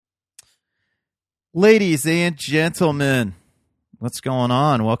Ladies and gentlemen, what's going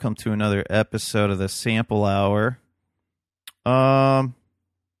on? Welcome to another episode of the Sample Hour. I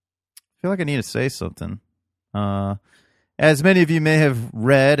feel like I need to say something. As many of you may have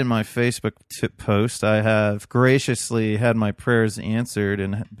read in my Facebook post, I have graciously had my prayers answered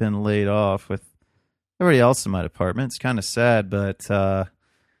and been laid off with everybody else in my department. It's kind of sad, but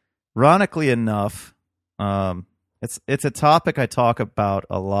ironically enough, it's a topic I talk about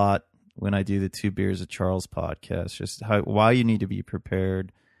a lot when I do the Two Beers of Charles podcast, just why you need to be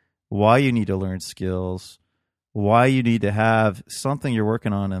prepared, why you need to learn skills, why you need to have something you're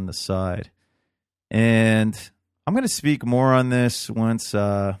working on the side. And I'm going to speak more on this once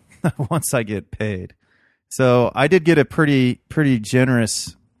once I get paid. So I did get a pretty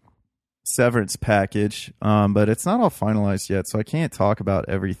generous severance package, but it's not all finalized yet, so I can't talk about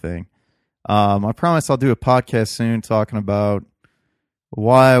everything. I promise I'll do a podcast soon talking about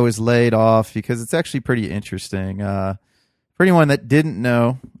why I was laid off, because it's actually pretty interesting. For anyone that didn't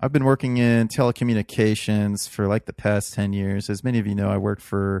know, I've been working in telecommunications for like the past 10 years. As many of you know, I worked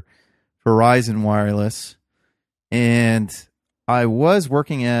for Verizon Wireless, and I was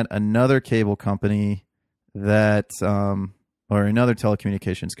working at another cable company that, or another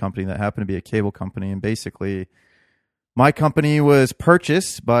telecommunications company that happened to be a cable company. And basically, my company was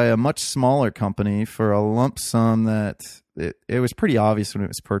purchased by a much smaller company for a lump sum that it was pretty obvious when it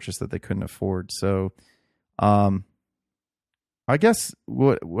was purchased that they couldn't afford. So I guess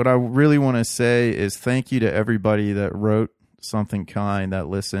what I really want to say is thank you to everybody that wrote something kind, that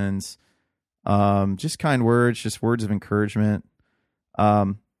listens. Just kind words, just words of encouragement.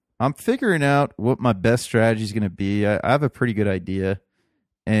 I'm figuring out what my best strategy is going to be. I have a pretty good idea,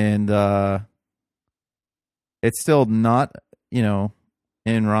 and it's still not,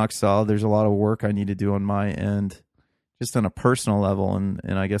 in rock solid. There's a lot of work I need to do on my end, just on a personal level and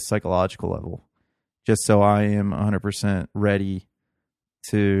I guess psychological level, just so I am 100% ready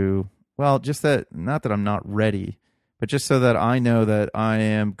to, just that, not that I'm not ready, but just so that I know that I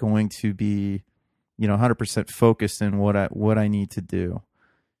am going to be, 100% focused in what I need to do.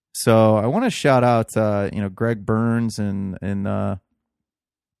 So I want to shout out, Greg Burns and Javin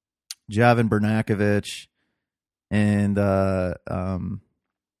Bernakovich and who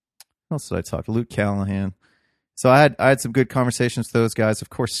else did I talk to? Luke Callahan. So I had some good conversations with those guys. Of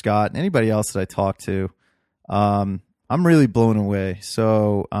course, Scott and anybody else that I talked to. I'm really blown away.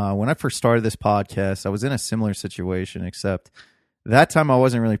 So when I first started this podcast, I was in a similar situation, except that time I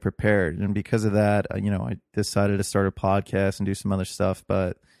wasn't really prepared. And because of that, I decided to start a podcast and do some other stuff.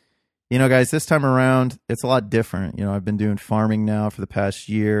 But, guys, this time around, it's a lot different. I've been doing farming now for the past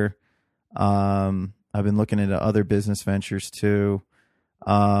year. I've been looking into other business ventures too.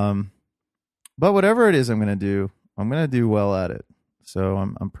 But whatever it is I'm going to do well at it. So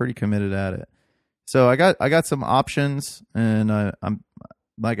I'm pretty committed at it. So I got some options, and I'm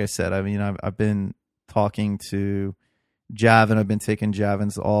like I said, I've been talking to Javin. I've been taking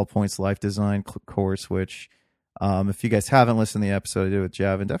Javin's All Points Life Design course, which if you guys haven't listened to the episode I did with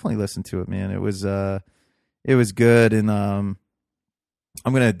Javin, definitely listen to it, man. It was good, and I'm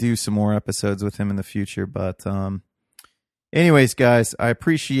going to do some more episodes with him in the future, but anyways, guys, I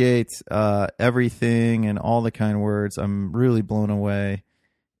appreciate everything and all the kind words. I'm really blown away,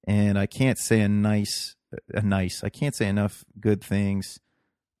 and I can't say I can't say enough good things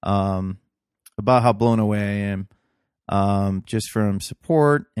about how blown away I am, just from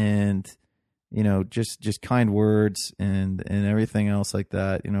support and just kind words and everything else like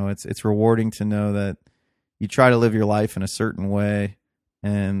that. It's rewarding to know that you try to live your life in a certain way,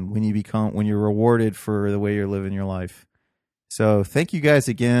 and when you're rewarded for the way you're living your life. So thank you guys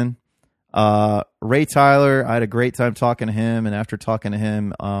again. Ray Tyler, I had a great time talking to him. And after talking to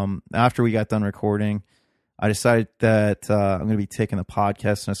him, after we got done recording, I decided that I'm going to be taking the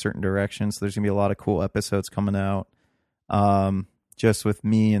podcast in a certain direction. So there's going to be a lot of cool episodes coming out, just with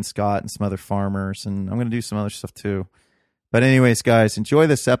me and Scott and some other farmers. And I'm going to do some other stuff too. But anyways, guys, enjoy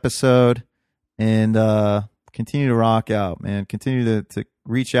this episode and continue to rock out, man. Continue to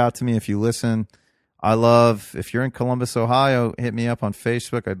reach out to me if you listen. If you're in Columbus, Ohio, hit me up on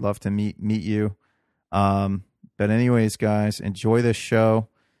Facebook. I'd love to meet you. But anyways, guys, enjoy this show,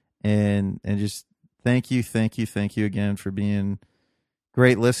 and just thank you again for being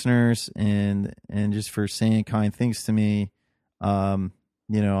great listeners and just for saying kind things to me. This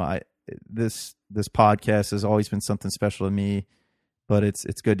podcast has always been something special to me, but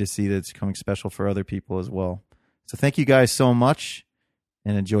it's good to see that it's becoming special for other people as well. So thank you guys so much,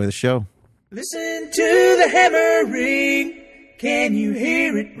 and enjoy the show. Listen to the hammer ring. Can you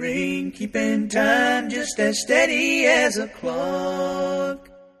hear it ring? Keeping time just as steady as a clock.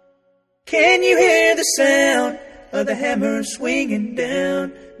 Can you hear the sound of the hammer swinging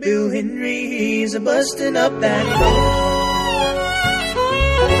down. Bill Henry's a-busting up that wall.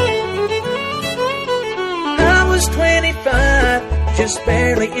 I was 25, just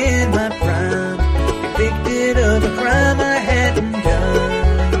barely in my prime, convicted of a crime I hadn't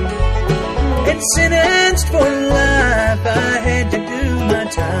done, and sentenced for life. I had to do my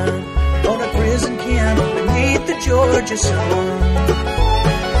time on a prison camp beneath the Georgia sun.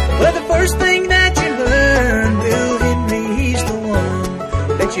 Well, the first thing that you learn, Bill Henry's the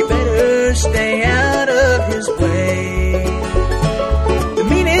one that you better stay out of his way. The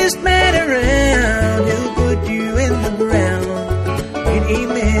meanest man around, he'll put you in the ground. Any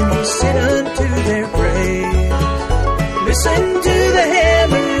men he sent unto their grave. Listen to the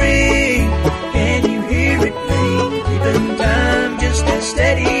hammering, can you hear it ring? Keeping time just as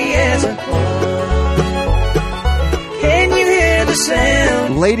steady as a clock. Can you hear the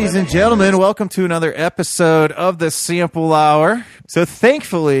sound? Ladies and gentlemen, welcome to another episode of the Sample Hour. So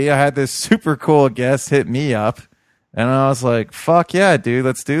thankfully, I had this super cool guest hit me up, and I was like, fuck yeah, dude,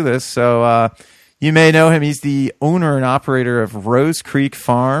 let's do this. So you may know him. He's the owner and operator of Rose Creek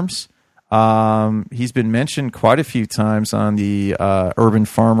Farms. He's been mentioned quite a few times on the Urban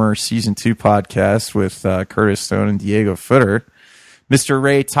Farmer Season 2 podcast with Curtis Stone and Diego Footer. Mr.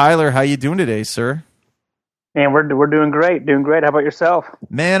 Ray Tyler, how you doing today, sir? Man, we're doing great. Doing great. How about yourself?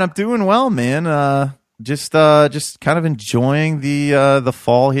 Man, I'm doing well, man. Just kind of enjoying the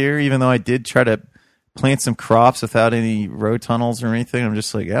fall here, even though I did try to plant some crops without any road tunnels or anything. I'm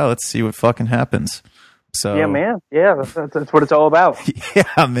just like, yeah, let's see what fucking happens. So yeah, man. Yeah, that's what it's all about.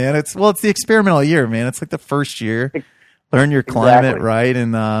 Yeah, man. It's the experimental year, man. It's like the first year. Learn your climate, Exactly. right?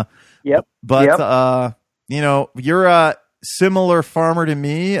 And Yep. but Yep. You're a similar farmer to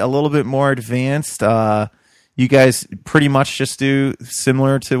me, a little bit more advanced. You guys pretty much just do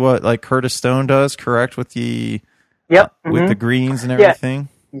similar to what like Curtis Stone does, correct? With the Yep. with the greens and everything.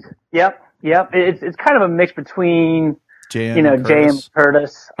 Yep. It's kind of a mix between JM Jay and Curtis. and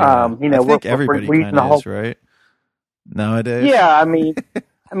Curtis. Yeah. I think we're everybody using kind the of whole. is, right? Nowadays. Yeah, I mean,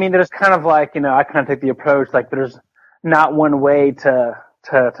 there's kind of like I kind of take the approach like there's not one way to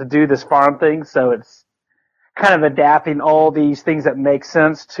do this farm thing, so it's kind of adapting all these things that make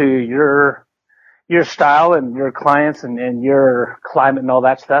sense to your style and your clients and your climate and all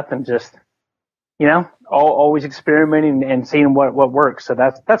that stuff, and just always experimenting and seeing what works. So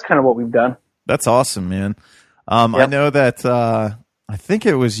that's kind of what we've done. That's awesome, man. I Yep. know that I think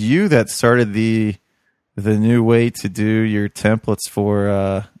it was you that started the new way to do your templates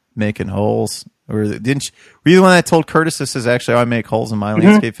for making holes. Or were you the one that told Curtis this is actually how I make holes in my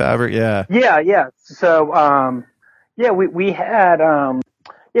landscape fabric? Yeah. Yeah. So we had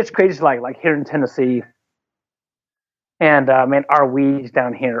it's crazy like here in Tennessee, and man, our weeds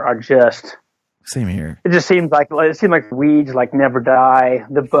down here are just. Same here. It seemed like the weeds like never die,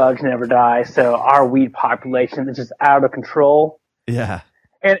 the bugs never die. So our weed population is just out of control. Yeah.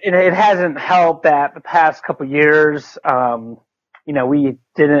 And it hasn't helped that the past couple of years, we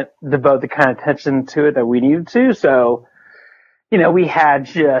didn't devote the kind of attention to it that we needed to. So, we had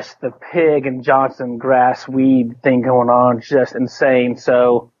just the pig and Johnson grass weed thing going on, just insane.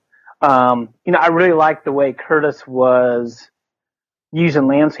 So, I really liked the way Curtis was using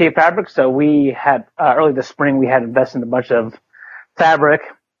landscape fabric. So we had, early this spring, we had invested in a bunch of fabric.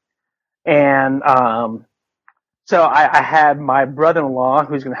 And, so I had my brother-in-law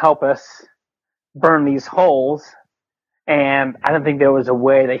who's going to help us burn these holes. And I didn't think there was a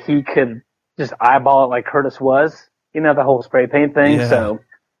way that he could just eyeball it like Curtis was, the whole spray paint thing. Yeah. So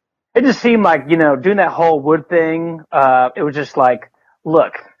it just seemed like, doing that whole wood thing, it was just like,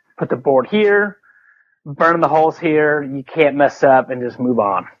 look, put the board here, burn the holes here, you can't mess up, and just move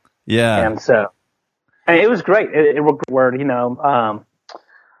on. Yeah. And so, it was great. It worked word,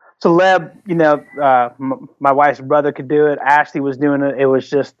 So Leb, my wife's brother could do it. Ashley was doing it. It was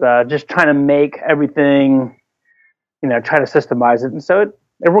just trying to make everything, try to systemize it. And so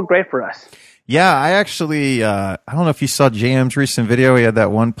it worked great for us. Yeah, I actually, I don't know if you saw JM's recent video. He had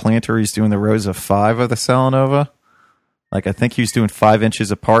that one planter. He's doing the rows of 5 of the Salanova. Like, I think he was doing 5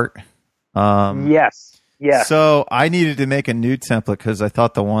 inches apart. Yes. So I needed to make a new template because I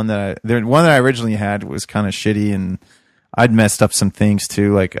thought the one that I originally had was kind of shitty, and I'd messed up some things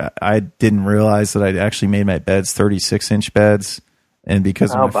too. Like I didn't realize that I'd actually made my beds 36-inch beds, and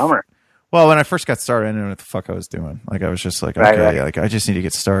because bummer. Well, when I first got started, I didn't know what the fuck I was doing. Like I was just like, okay, Right. like I just need to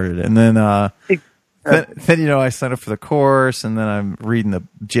get started, and then I signed up for the course, and then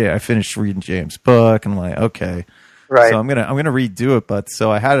I finished reading James' book, and I'm like, okay. Right. So I'm gonna redo it, but so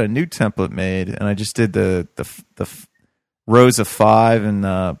I had a new template made, and I just did the rows of 5, and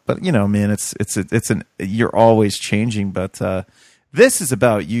but man, you're always changing. But this is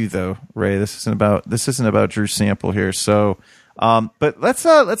about you, though, Ray. This isn't about Drew Sample here. So, but let's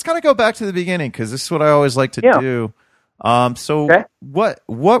kind of go back to the beginning, because this is what I always like to do. So okay.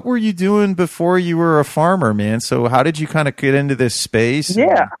 what were you doing before you were a farmer, man? So how did you kind of get into this space?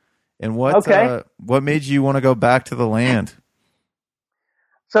 Yeah. And what made you want to go back to the land?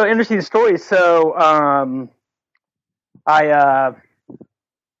 So interesting story. So I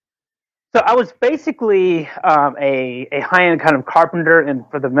was basically a high-end kind of carpenter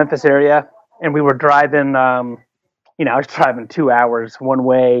for the Memphis area, and we were driving. I was driving 2 hours one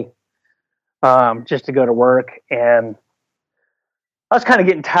way just to go to work, and I was kind of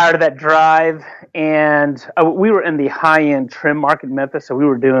getting tired of that drive. And we were in the high-end trim market in Memphis, so we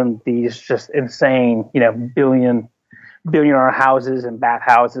were doing these just insane, billionaire houses and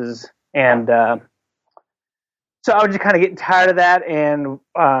bathhouses, and so I was just kind of getting tired of that. And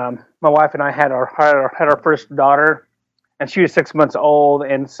my wife and I had our first daughter, and she was 6 months old,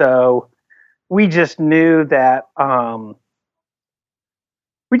 and so we just knew that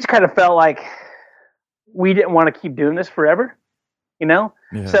we just kind of felt like we didn't want to keep doing this forever, Yeah.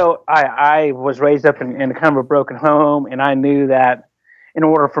 So I was raised up in kind of a broken home, and I knew that in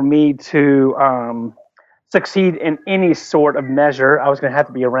order for me to succeed in any sort of measure, I was going to have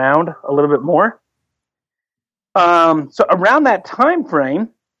to be around a little bit more. So around that time frame,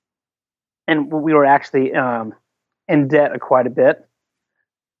 and we were actually in debt quite a bit.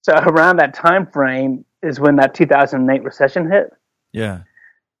 So around that time frame is when that 2008 recession hit. Yeah.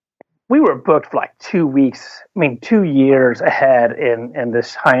 We were booked for like 2 weeks, 2 years ahead in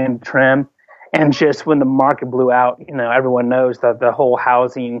this high-end trim. And just when the market blew out, everyone knows that the whole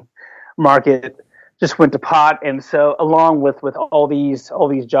housing market just went to pot. And so along with all these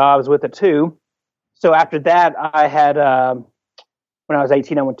jobs with it too. So after that, I had, when I was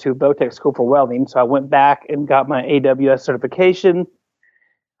 18, I went to Bowtech School for Welding. So I went back and got my AWS certification.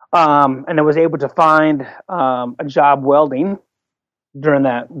 And I was able to find a job welding during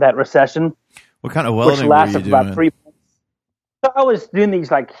that recession. What kind of welding which lasted were you doing? About 3 months. So I was doing these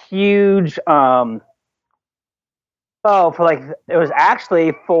like huge, it was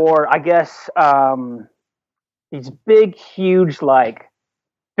actually for, I guess, these big, huge like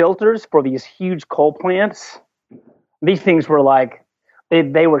filters for these huge coal plants. These things were like,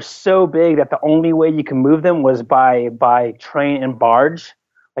 they were so big that the only way you can move them was by train and barge.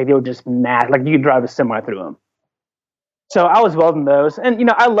 Like they were just mad. Like you could drive a semi through them. So I was welding those, and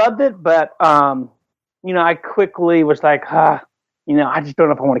I loved it, but I quickly was like, I just don't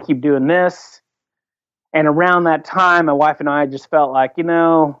know if I want to keep doing this. And around that time, my wife and I just felt like, we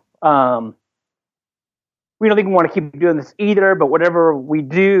don't think we want to keep doing this either. But whatever we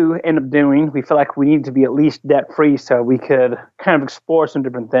do end up doing, we feel like we need to be at least debt free so we could kind of explore some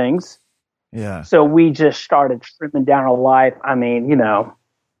different things. Yeah. So we just started trimming down our life.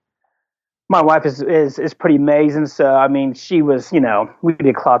 My wife is pretty amazing. So, she was, we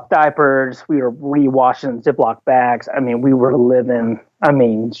did cloth diapers. We were rewashing Ziploc bags. We were living,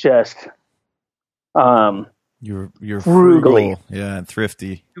 just you're frugally. frugal. Yeah, and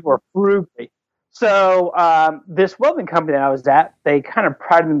thrifty. We were frugally. So this welding company that I was at, they kind of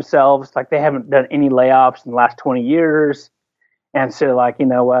prided themselves, like they haven't done any layoffs in the last 20 years. And so like, you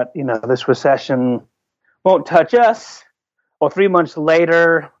know what, this recession won't touch us. Well, 3 months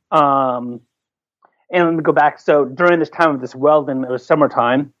later, and let me go back. So during this time of this welding, it was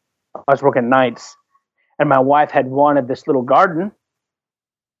summertime. I was working nights, and my wife had wanted this little garden.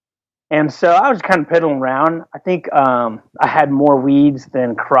 And so I was kind of piddling around. I think I had more weeds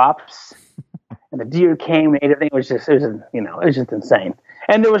than crops, and the deer came and ate everything. It was just insane.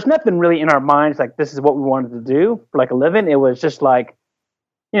 And there was nothing really in our minds like this is what we wanted to do for like a living. It was just like,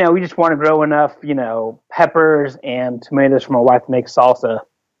 we just want to grow enough, peppers and tomatoes for my wife to make salsa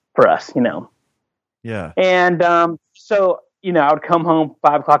for us, Yeah. And so, I would come home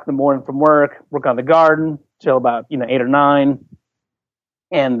 5 o'clock in the morning from work on the garden till about, 8 or 9.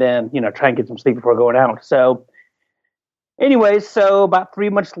 And then, try and get some sleep before going out. So anyways, so about 3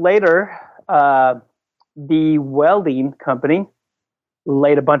 months later, the welding company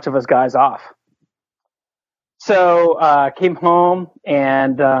laid a bunch of us guys off. So came home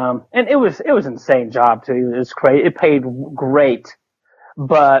and it was an insane job too. It was great. It paid great,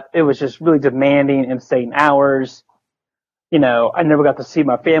 but it was just really demanding, insane hours. I never got to see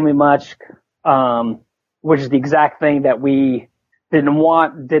my family much, which is the exact thing that we did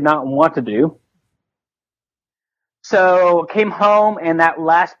not want to do. So came home and that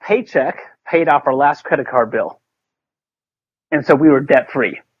last paycheck paid off our last credit card bill. And so we were debt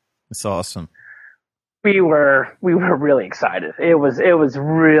free. It's awesome. we were really excited. It was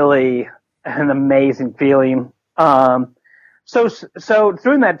really an amazing feeling. So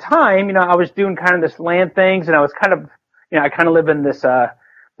during that time, I was doing kind of this land things, and I was kind of, I kind of live in this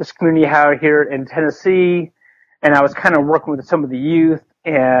community out here in Tennessee, and I was kind of working with some of the youth,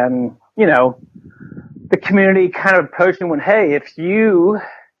 and the community kind of approached me and went, hey, if you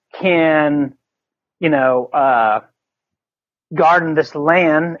can, garden this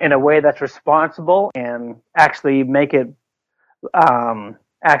land in a way that's responsible and actually make it,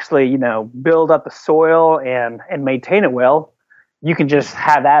 build up the soil and maintain it well, you can just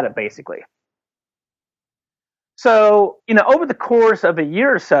have at it, basically. So, over the course of a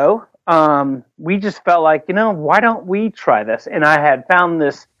year or so, we just felt like, why don't we try this? And I had found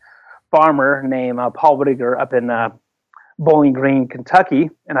this farmer named Paul Whittaker up in Bowling Green, Kentucky,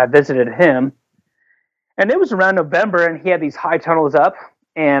 and I visited him. And it was around November, and he had these high tunnels up,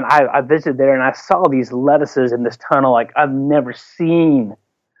 and I visited there, and I saw these lettuces in this tunnel like I've never seen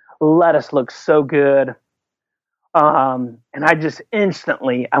lettuce look so good. And I just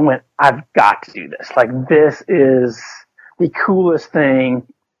instantly, I went, I've got to do this. Like, this is the coolest thing.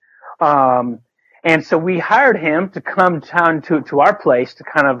 And so we hired him to come down to our place to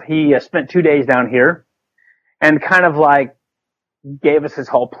kind of, he spent 2 days down here and kind of like gave us his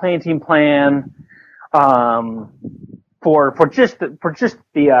whole planting plan, for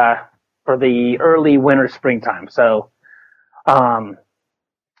the early winter, springtime. So,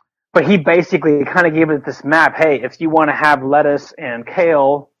 but he basically kind of gave us this map. Hey, if you want to have lettuce and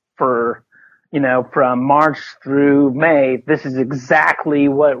kale for, from March through May, this is exactly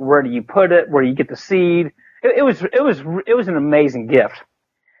where do you put it, where you get the seed. It was an amazing gift.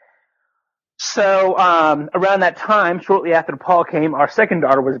 So, around that time, shortly after Paul came, our second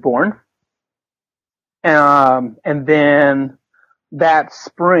daughter was born. And then that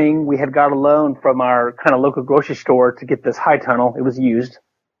spring, we had got a loan from our kind of local grocery store to get this high tunnel. It was used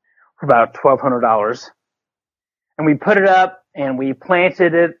for about $1,200. And we put it up and we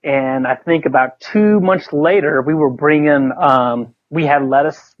planted it. And I think about 2 months later, we were bringing, we had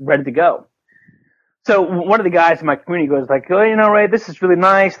lettuce ready to go. So one of the guys in my community goes like, oh, Ray, this is really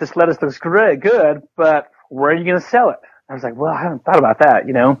nice. This lettuce looks good, but where are you going to sell it? I was like, well, I haven't thought about that,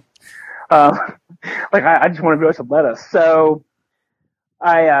 I just want to grow some lettuce. So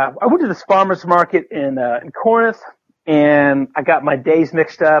I went to this farmer's market in Corinth, and I got my days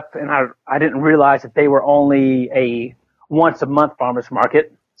mixed up, and I didn't realize that they were only a once a month farmer's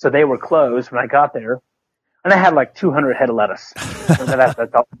market. So they were closed when I got there, and I had like 200 head of lettuce. So that's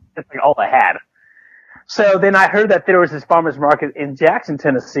all I had. So then I heard that there was this farmer's market in Jackson,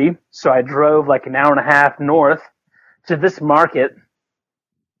 Tennessee. So I drove like an hour and a half north to this market.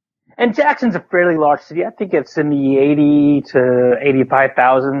 And Jackson's a fairly large city. I think it's in the 80 to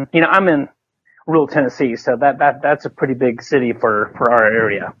 85,000. I'm in rural Tennessee, so that's a pretty big city for our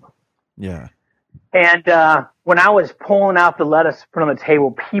area. Yeah. And when I was pulling out the lettuce to put on the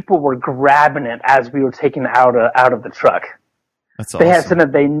table, people were grabbing it as we were taking it out of the truck. That's awesome. They had said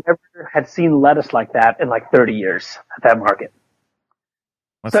that they never had seen lettuce like that in like 30 years at that market.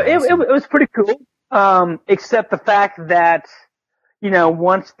 That's so awesome. it was pretty cool, except the fact that,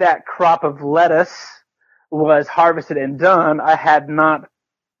 once that crop of lettuce was harvested and done, I had not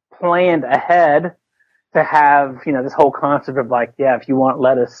planned ahead to have, this whole concept of like, yeah, if you want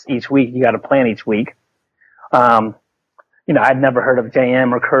lettuce each week, you got to plan each week. I'd never heard of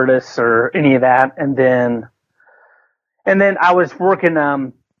JM or Curtis or any of that. And then I was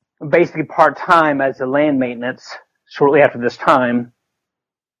working, basically part-time as a land maintenance shortly after this time.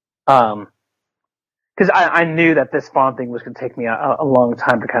 Cause I knew that this farm thing was going to take me a long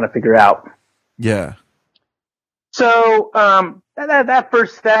time to kind of figure out. Yeah. So, that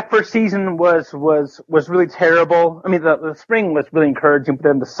first season was really terrible. I mean, the spring was really encouraging, but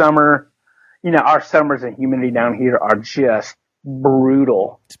then the summer, our summers and humidity down here are just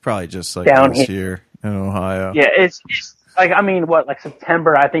brutal. It's probably just like down this here in Ohio. Yeah, it's like, like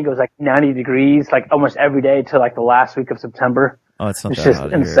September, I think it was like 90 degrees, like almost every day till like the last week of September. Oh, it's not It's that just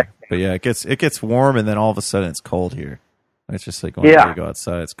hot insane. here. But yeah, it gets warm, and then all of a sudden it's cold here. It's just like when you go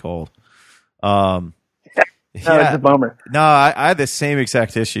outside, it's cold. No, it's a bummer. No, I had the same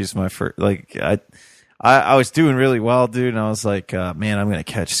exact issues. My first, I was doing really well, dude, and I was like, man, I'm gonna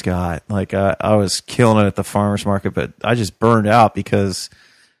catch Scott. Like, I was killing it at the farmers market, but I just burned out because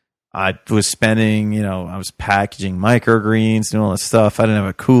I was spending, I was packaging microgreens, doing all this stuff. I didn't have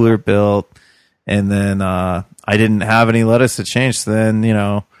a cooler built, and then I didn't have any lettuce to change. So then,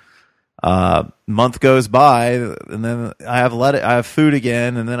 month goes by, and then I have food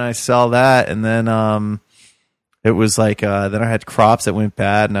again, and then I sell that, and then it was like then I had crops that went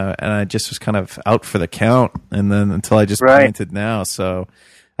bad, and I just was kind of out for the count, and then until I just planted now. So,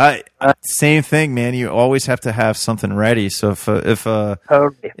 same thing, man. You always have to have something ready. So if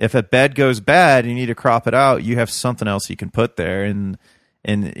a bed goes bad, and you need to crop it out, you have something else you can put there. And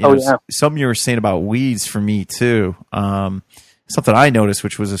something you were saying about weeds for me too. Something I noticed,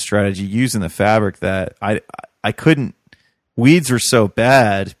 which was a strategy using the fabric that I couldn't. Weeds were so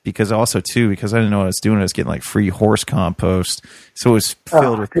bad because I didn't know what I was doing. I was getting like free horse compost, so it was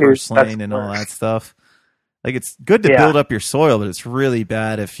filled with purslane and all that stuff. Like, it's good to build up your soil, but it's really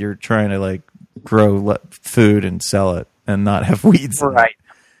bad if you're trying to like grow food and sell it and not have weeds. Right.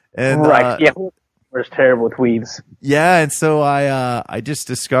 And it's terrible with weeds. Yeah, and so I just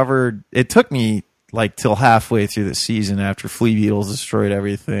discovered it took me like till halfway through the season after flea beetles destroyed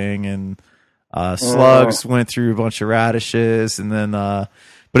everything and slugs went through a bunch of radishes, and then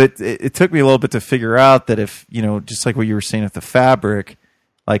but it took me a little bit to figure out that if, just like what you were saying with the fabric,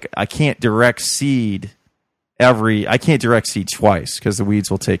 like I can't direct seed twice because the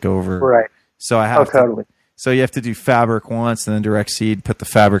weeds will take over. Right. So I have to. So you have to do fabric once and then direct seed, put the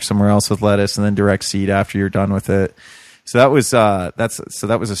fabric somewhere else with lettuce, and then direct seed after you're done with it. So that was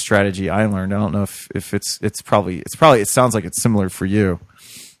that was a strategy I learned. I don't know if it's probably it sounds like it's similar for you.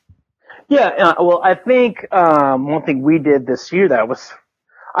 Yeah, well, I think one thing we did this year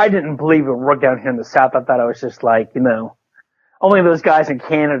I didn't believe it would work down here in the South. I thought I was just like, only those guys in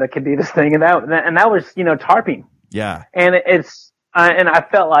Canada could do this thing, and that was, tarping. Yeah. And and I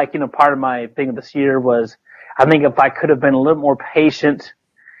felt like, part of my thing this year was, I think if I could have been a little more patient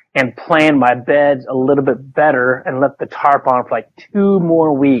and planned my beds a little bit better and let the tarp on for like 2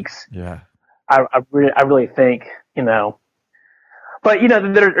 more weeks. Yeah. I really think, But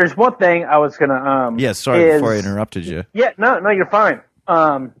there's one thing I was gonna sorry before I interrupted you. Yeah, no, you're fine.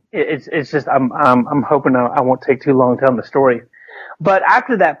 It's just I'm hoping I won't take too long telling the story. But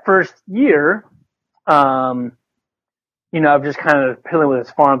after that first year, I'm just kind of piddling with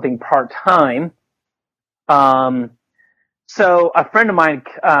this farm thing part time. So a friend of mine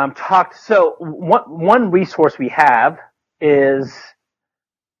talked. So one resource we have is,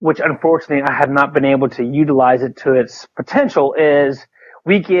 which unfortunately I have not been able to utilize it to its potential, is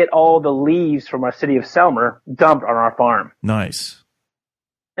we get all the leaves from our city of Selmer dumped on our farm. Nice.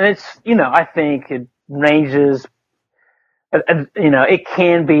 And it's, I think it ranges, it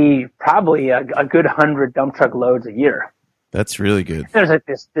can be probably a good 100 dump truck loads a year. That's really good. There's like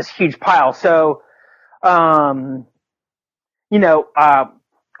this huge pile. So, a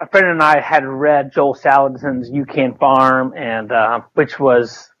friend and I had read Joel Salatin's You Can Farm, and which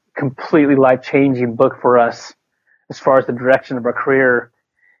was completely life-changing book for us as far as the direction of our career.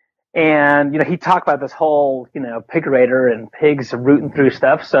 And, he talked about this whole, pigerator and pigs rooting through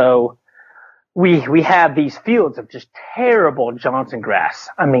stuff. So we have these fields of just terrible Johnson grass.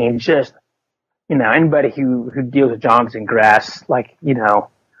 I mean, just, anybody who deals with Johnson grass, like,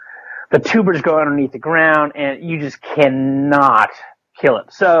 the tubers go underneath the ground and you just cannot kill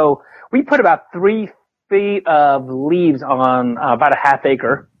it. So we put about 3 feet of leaves on about a half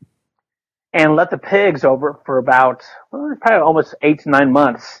acre and let the pigs over for about probably almost 8 to 9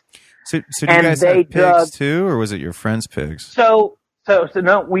 months. So do you guys have pigs too, or was it your friend's pigs? So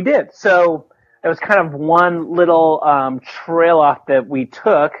no, we did. So it was kind of one little trail off that we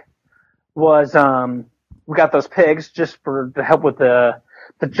took was we got those pigs just to help with the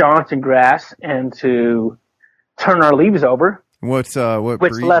Johnson grass and to turn our leaves over. What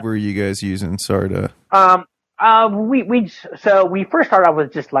breed were you guys using? Sorry to. We first started off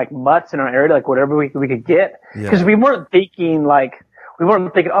with just like mutts in our area, like whatever we could get, because we weren't thinking,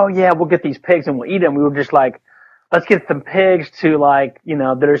 oh yeah, we'll get these pigs and we'll eat them. We were just like, let's get some pigs to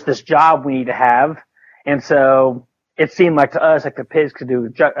there's this job we need to have, and so it seemed like to us like the pigs could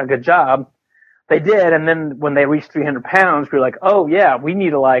do a good job. They did, and then when they reached 300 pounds, we were like, oh yeah, we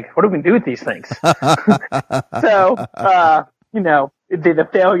need to what do we do with these things? So, the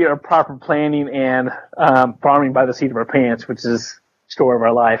failure of proper planning and farming by the seat of our pants, which is the story of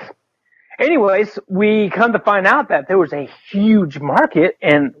our life. Anyways, we come to find out that there was a huge market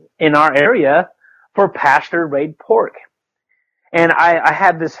in our area for pasture-raised pork. And I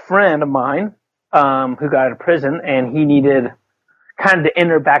had this friend of mine who got out of prison, and he needed kind of to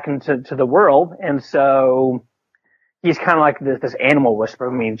enter back into the world. And so he's kind of like this animal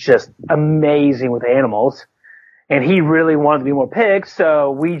whisperer. I mean, just amazing with animals. And he really wanted to be more pigs,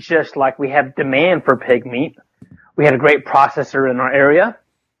 so we had demand for pig meat. We had a great processor in our area.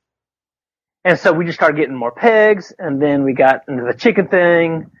 And so we just started getting more pigs, and then we got into the chicken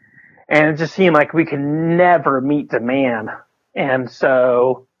thing, and it just seemed like we could never meet demand. And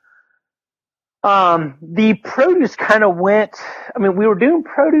so The produce kind of went. I mean, we were doing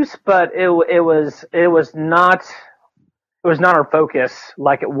produce, but it was not our focus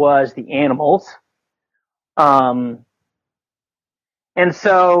like it was the animals. Um, and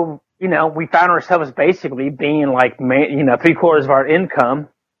so we found ourselves basically being like 3/4 of our income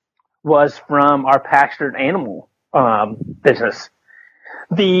was from our pastured animal business.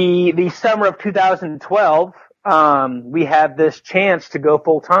 The summer of 2012, we had this chance to go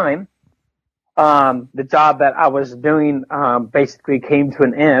full time. The job that I was doing basically came to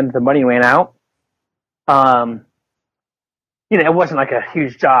an end. The money ran out. Um, it wasn't like a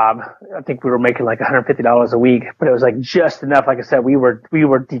huge job. I think we were making like $150 a week, but it was like just enough. Like I said, we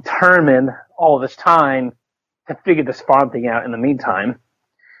were determined all this time to figure this farm thing out in the meantime.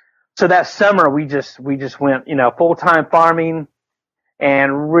 So that summer we just went, full time farming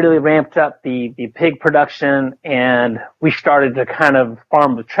and really ramped up the pig production, and we started to kind of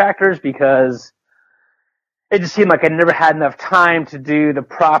farm with tractors because it just seemed like I never had enough time to do the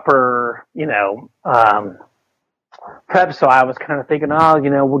proper, prep. So I was kind of thinking,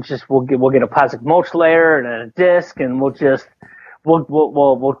 we'll get a plastic mulch layer and a disc, and we'll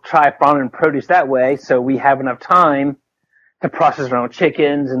try farming produce that way. So we have enough time to process our own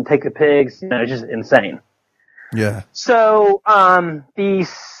chickens and take the pigs. It's just insane. Yeah. So,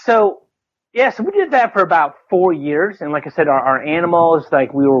 so we did that for about 4 years. And like I said, our animals,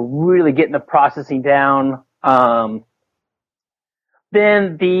 like we were really getting the processing down. Then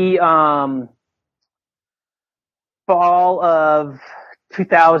the, fall of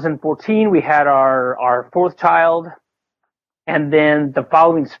 2014, we had our fourth child. And then the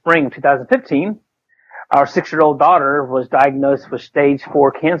following spring of 2015, our 6-year-old daughter was diagnosed with stage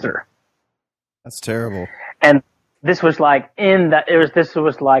 4 cancer. That's terrible. And this was like I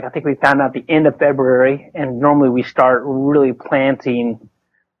think we found out the end of February, and normally we start really planting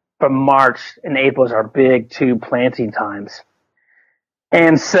from March, and April is our big 2 planting times.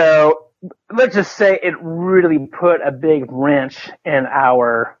 And so let's just say it really put a big wrench in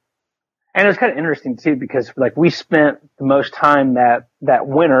and it was kind of interesting too, because like we spent the most time that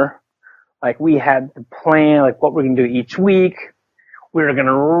winter, like we had to plan like what we're going to do each week. We were going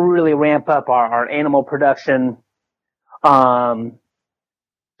to really ramp up our animal production. So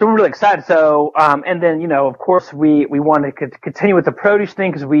we're really excited. So, and then, of course we wanted to continue with the produce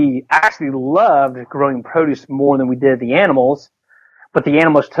thing because we actually loved growing produce more than we did the animals, but the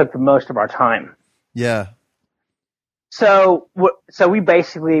animals took the most of our time. Yeah. So we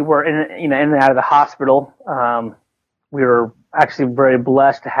basically were in and out of the hospital. We were actually very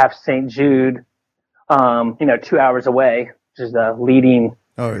blessed to have St. Jude, 2 hours away, which is the leading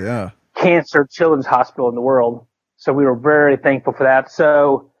cancer children's hospital in the world. So we were very thankful for that.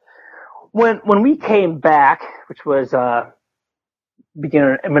 So when we came back, which was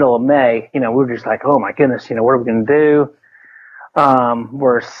middle of May, we were just like, oh my goodness, what are we going to do?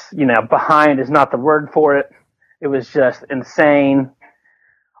 We're behind is not the word for it. It was just insane.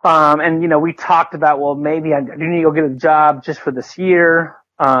 And we talked about, well, maybe I do need to go get a job just for this year.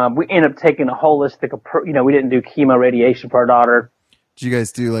 We ended up taking a holistic approach. We didn't do chemo radiation for our daughter. Did you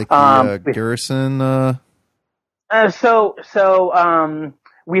guys do like the Garrison? So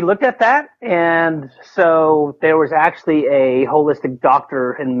we looked at that, and so there was actually a holistic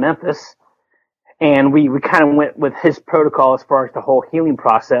doctor in Memphis, and we kind of went with his protocol as far as the whole healing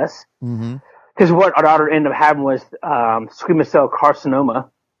process. Mm-hmm. Because what our daughter ended up having was squamous cell carcinoma,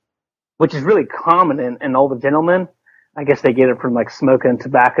 which is really common in older gentlemen. I guess they get it from like smoking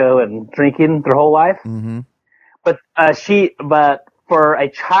tobacco and drinking their whole life. Mm-hmm. But for a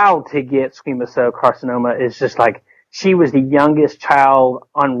child to get squamous cell carcinoma is just like she was the youngest child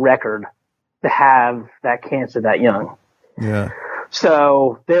on record to have that cancer that young. Yeah.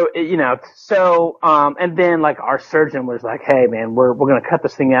 So there, and then like our surgeon was like, "Hey man, we're going to cut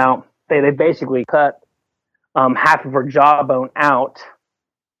this thing out." They basically cut half of her jawbone out,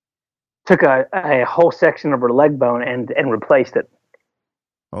 took a whole section of her leg bone and replaced it.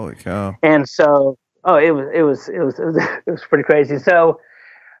 Holy cow! And so, it was pretty crazy. So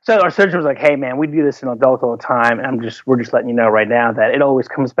our surgeon was like, "Hey man, we do this in adults all the time, and we're just letting you know right now that it always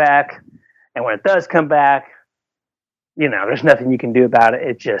comes back, and when it does come back, there's nothing you can do about it.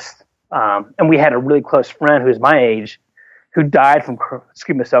 It just." And we had a really close friend who's my age, who died from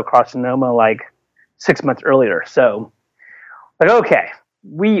squamous cell carcinoma like 6 months earlier. So, like, okay,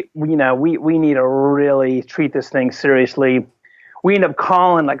 we need to really treat this thing seriously. We end up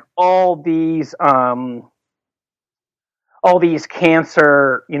calling like all these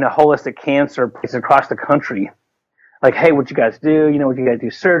cancer, holistic cancer places across the country. Like, hey, what you guys do? Would you guys do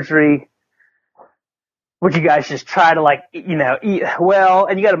surgery? would you guys just try to like, eat well?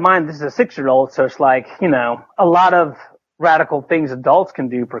 And you got to mind this is a 6-year-old, so it's like, a lot of radical things adults can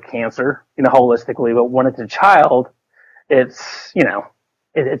do for cancer, holistically, but when it's a child, it's,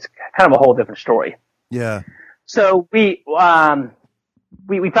 it's kind of a whole different story. Yeah. So we found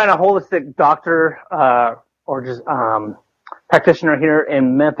a holistic doctor, or just, practitioner here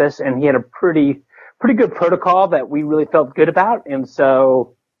in Memphis, and he had a pretty good protocol that we really felt good about. And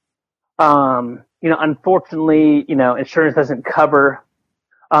so, unfortunately, insurance doesn't cover,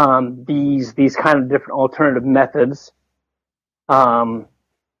 these kind of different alternative methods.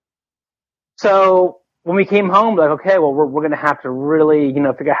 So when we came home, like, okay, well, we're going to have to really,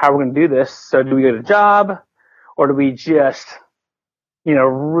 figure out how we're going to do this. So do we get a job, or do we just,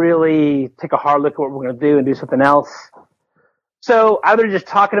 really take a hard look at what we're going to do and do something else? So either just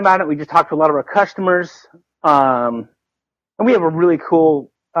talking about it, we just talked to a lot of our customers, and we have a really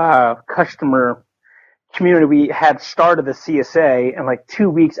cool, customer community. We had started the CSA, and like 2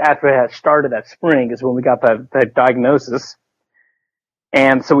 weeks after it had started that spring is when we got that diagnosis.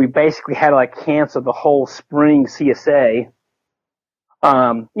 And so we basically had to like cancel the whole spring CSA.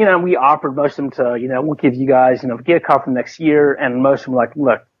 We offered most of them to, we'll give you guys, get a call for next year. And most of them were like,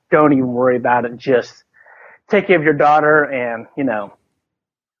 look, don't even worry about it. Just take care of your daughter and,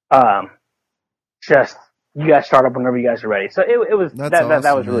 just, you guys start up whenever you guys are ready. So it was, awesome,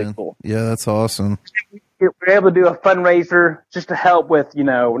 that was really cool. Yeah, that's awesome. We were able to do a fundraiser just to help with,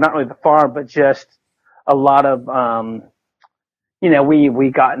 not really the farm, but just a lot of, we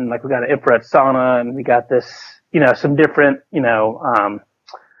got an infrared sauna, and we got this, some different,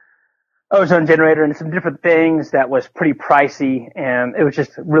 ozone generator and some different things that was pretty pricey. And it was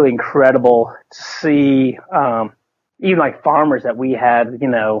just really incredible to see, even like farmers that we had,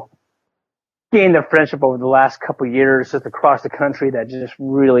 gained their friendship over the last couple of years just across the country that just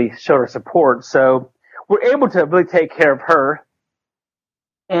really showed her support. So we're able to really take care of her.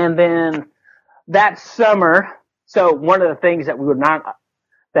 And then that summer, so one of the things that we were not,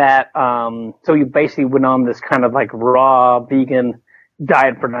 so we basically went on this kind of like raw vegan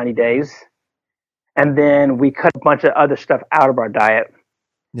diet for 90 days. And then we cut a bunch of other stuff out of our diet.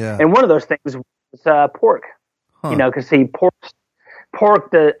 Yeah. And one of those things was pork. Huh. Cause see, pork,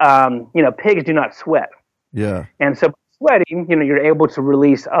 pigs do not sweat. Yeah. And so sweating, you're able to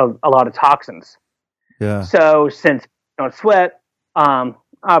release a lot of toxins. Yeah. So since you don't sweat,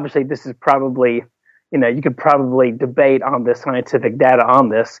 obviously this is probably, you could probably debate on the scientific data on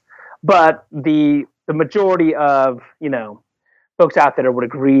this, but the majority of, folks out there would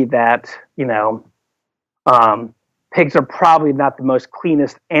agree that, pigs are probably not the most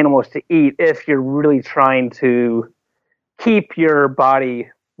cleanest animals to eat if you're really trying to keep your body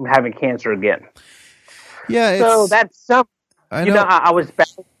from having cancer again. Yeah. So that's some, I know. I was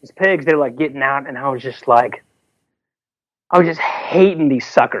battling these pigs. They were like getting out, and I was just hating these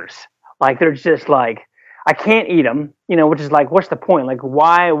suckers. Like, they're just like, I can't eat them, which is like, what's the point? Like,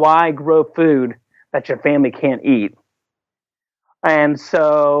 why grow food that your family can't eat? And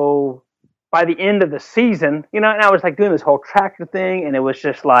so by the end of the season, and I was like doing this whole tractor thing, and it was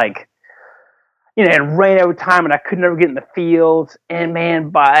just like, it rained every time, and I could never get in the fields. And man,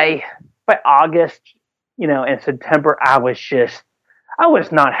 by August, in September, I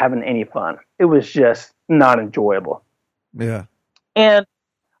was not having any fun. It was just not enjoyable. Yeah. And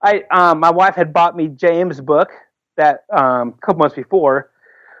my wife had bought me James' book that a couple months before.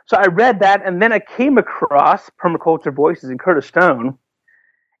 So I read that, and then I came across Permaculture Voices and Curtis Stone.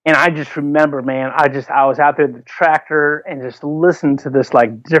 And I just remember, man, I was out there with the tractor and just listened to this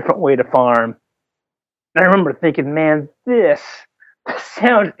like different way to farm. And I remember thinking, man, this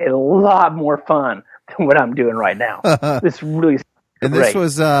sounds a lot more fun than what I'm doing right now. This really sounds and great. This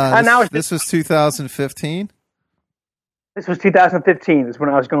was this was 2015. This was 2015 is when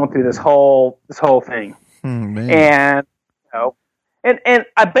I was going through this whole thing. Man. And, and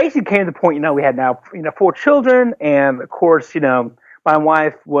I basically came to the point, we had now, 4 children. And of course, my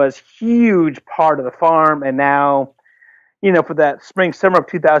wife was huge part of the farm. And now, for that summer of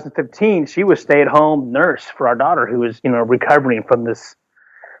 2015, she was stay-at-home nurse for our daughter who was, recovering from this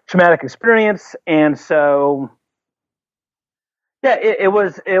traumatic experience. And so, yeah, it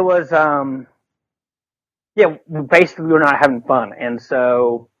was, basically we were not having fun. And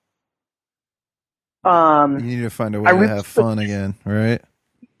so, you need to find a way to have fun again, right?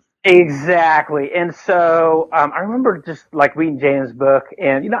 Exactly. And so, I remember just like reading James' book,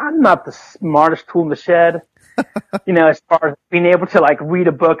 and, I'm not the smartest tool in the shed, as far as being able to like read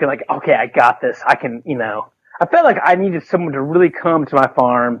a book and like, okay, I got this. I can, I felt like I needed someone to really come to my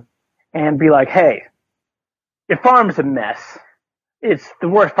farm and be like, hey, your farm is a mess. it's the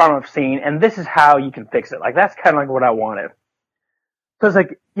worst farm I've seen, and this is how you can fix it. Like, that's kind of like what I wanted. So it's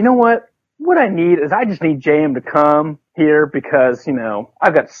like, you know what? What I need is I just need JM to come here because,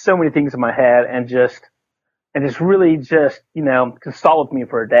 I've got so many things in my head and just really just, consult with me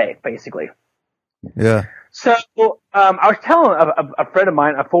for a day, basically. Yeah. So, I was telling a friend of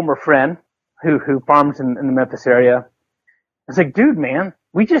mine, a former friend who farms in the Memphis area. I was like, dude, man,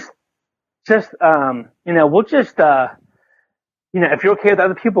 we we'll just, if you're okay with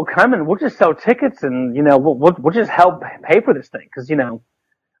other people coming, we'll just sell tickets and, we'll just help pay for this thing. Cause, it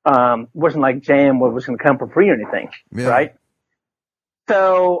wasn't like JM was going to come for free or anything. Yeah. Right.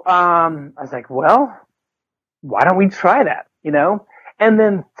 So, I was like, well, why don't we try that? And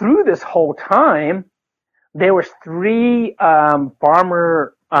then through this whole time, there was 3,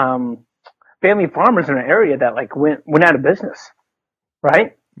 family farmers in an area that like went out of business.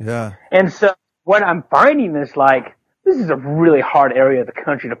 Right. Yeah. And so what I'm finding is like, this is a really hard area of the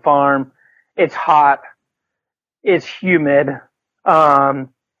country to farm. It's hot. It's humid.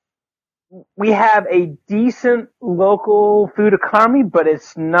 We have a decent local food economy, but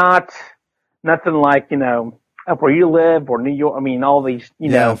it's nothing like, up where you live or New York. I mean, all these,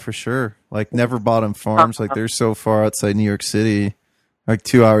 Yeah, for sure. Like Never Bottom Farms, like they're so far outside New York City, like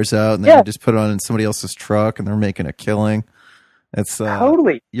 2 hours out, and they just put it on in somebody else's truck and they're making a killing. It's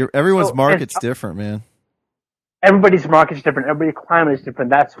totally. Everyone's market's different, man. Everybody's market's different. Everybody's climate is different.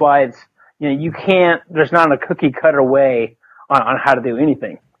 That's why it's, there's not a cookie cutter way on how to do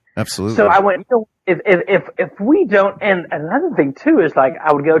anything. Absolutely. So I went, if we don't, and another thing too is like,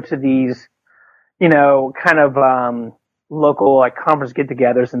 I would go to these, kind of, local like conference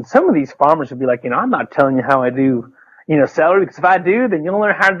get-togethers, and some of these farmers would be like, I'm not telling you how I do, celery, because if I do, then you'll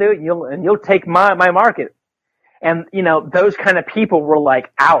learn how to do it, and you'll take my market. And, those kind of people were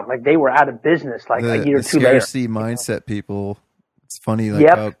like out, like they were out of business like a year or two later. Scarcity mindset people. It's funny. Like,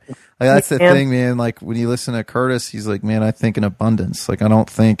 like that's the thing, man. Like when you listen to Curtis, he's like, man, I think in abundance. Like, I don't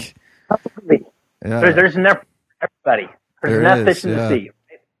think. Absolutely. Yeah. There's enough for everybody. There's enough fish in the sea.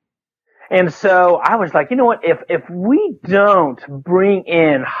 And so I was like, you know what? If we don't bring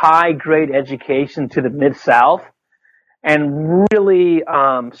in high grade education to the Mid-South and really,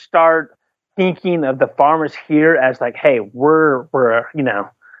 start thinking of the farmers here as like, hey, we're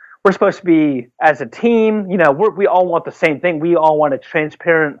supposed to be as a team, we all want the same thing. We all want a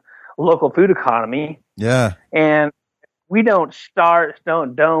transparent local food economy. Yeah. And we don't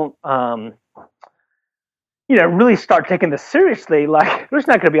really start taking this seriously. Like there's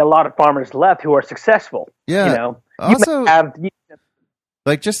not going to be a lot of farmers left who are successful. Yeah. Also,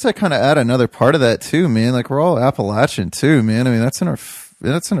 like just to kind of add another part of that too, man, like we're all Appalachian too, man. I mean, that's in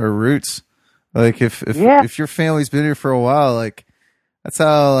our roots. Like if your family's been here for a while, like that's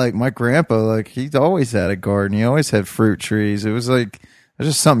how like my grandpa, like he's always had a garden. He always had fruit trees. It was like it's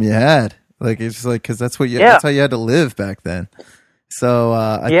just something you had. Like it's like because that's how you had to live back then. So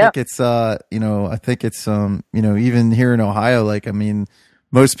I think it's even here in Ohio, like I mean,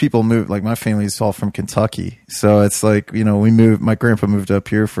 most people move. Like my family's all from Kentucky, so it's like my grandpa moved up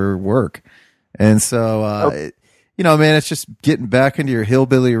here for work, and so man, it's just getting back into your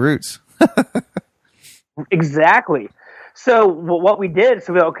hillbilly roots. Exactly. So what we did,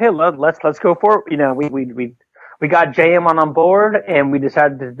 so let's go for it. We got JM on board, and we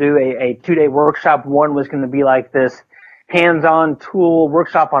decided to do a 2-day workshop. One was going to be like this hands-on tool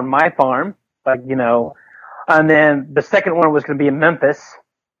workshop on my farm, and then the second one was going to be in Memphis,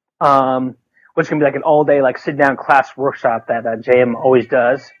 which is going to be like an all-day like sit-down class workshop that JM always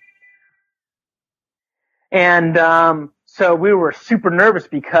does. And so we were super nervous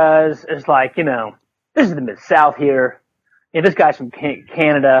because it's like, this is the Mid-South here. This guy's from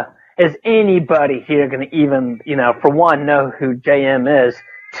Canada. Is anybody here going to even, for one, know who JM is?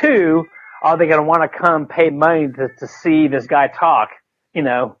 2, are they going to want to come pay money to see this guy talk?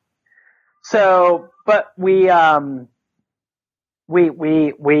 So, but we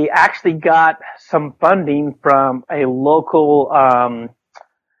actually got some funding from a local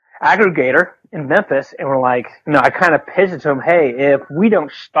aggregator in Memphis, and we're like, I kind of pitched it to him, hey, if we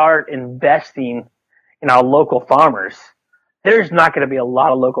don't start investing in our local farmers, there's not going to be a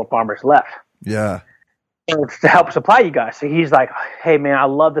lot of local farmers left. Yeah. And it's to help supply you guys. So he's like, hey man, I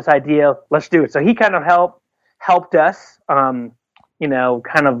love this idea. Let's do it. So he kind of helped us, kind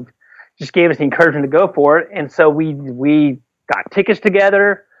of just gave us the encouragement to go for it. And so we got tickets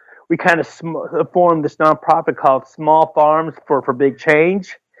together. We kind of formed this nonprofit called Small Farms for Big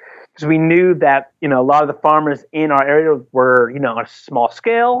Change. Because we knew that, a lot of the farmers in our area were, on a small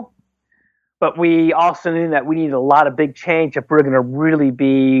scale. But we also knew that we needed a lot of big change if we're going to really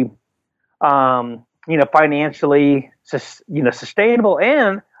be, financially, sustainable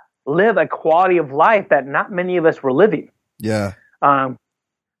and live a quality of life that not many of us were living. Yeah.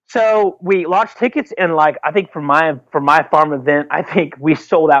 So we launched tickets, and I think for my farm event, I think we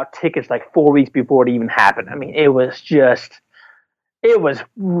sold out tickets 4 weeks before it even happened. I mean, it was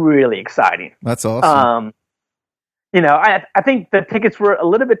really exciting. That's awesome. I think the tickets were a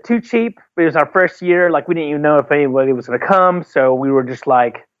little bit too cheap. It was our first year. We didn't even know if anybody was going to come. So we were just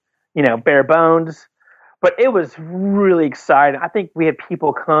bare bones. But it was really exciting. I think we had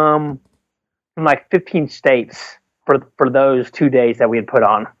people come from 15 states for those 2 days that we had put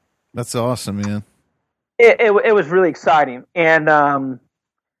on. That's awesome, man. It was really exciting. And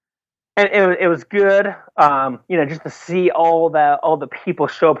it was good. Just to see all the people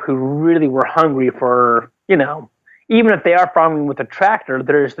show up who really were hungry for, even if they are farming with a tractor,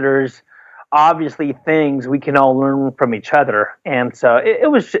 there's obviously things we can all learn from each other. And so it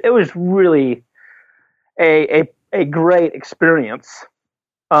was really a great experience.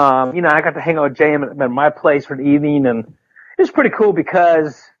 I got to hang out with JM at my place for the evening, and it was pretty cool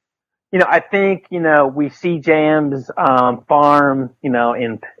because, I think, we see JM's farm,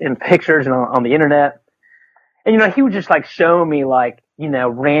 in pictures and on the internet. And, he would just show me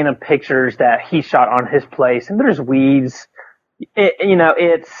random pictures that he shot on his place, and there's weeds.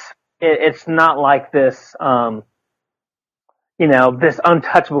 It's not like this, this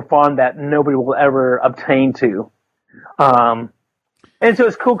untouchable farm that nobody will ever obtain to. And so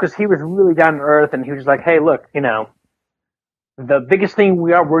it's cool because he was really down to earth, and he was like, hey, look, the biggest thing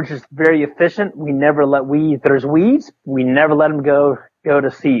we're just very efficient. We never let there's weeds, we never let them go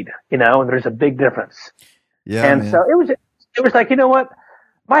to seed, and there's a big difference. Yeah. And man. so it was you know what?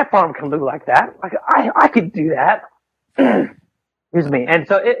 My farm can look like that. I could do that. Excuse me. And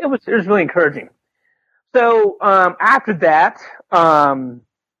so it was really encouraging. So, after that, I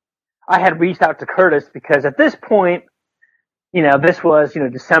had reached out to Curtis because at this point, this was,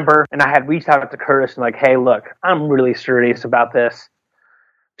 December, and I had reached out to Curtis and hey, look, I'm really serious about this.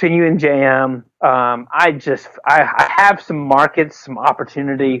 Between you and JM, I have some markets, some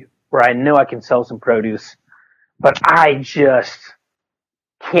opportunity where I know I can sell some produce, but I just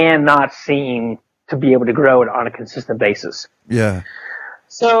cannot seem to be able to grow it on a consistent basis. Yeah.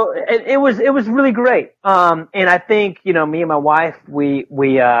 So it was really great. And I think, me and my wife, we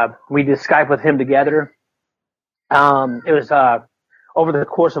did Skype with him together. It was, over the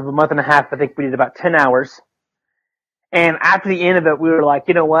course of a month and a half, I think we did about 10 hours. And after the end of it, we were like,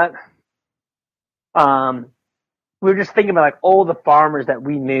 you know what? We were just thinking about all the farmers that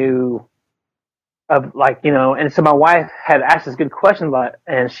we knew of and so my wife had asked us good questions about it,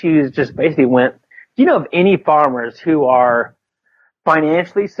 and she just basically went, do you know of any farmers who are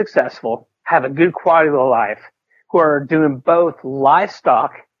financially successful, have a good quality of life, who are doing both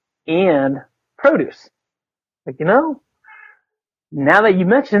livestock and produce? Now that you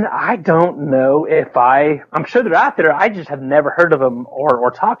mentioned, I don't know if I'm sure they're out there. I just have never heard of them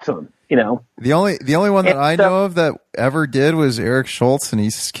or talked to them, The only one that I know of that ever did was Eric Schultz, and he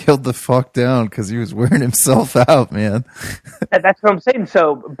scaled the fuck down because he was wearing himself out, man. That's what I'm saying.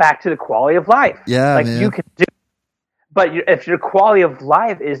 So back to the quality of life. Yeah, man. You can do, but if your quality of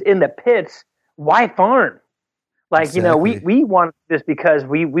life is in the pits, why farm? Exactly. We want this because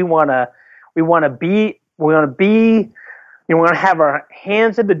we want to have our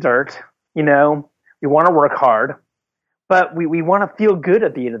hands in the dirt, we want to work hard, but we want to feel good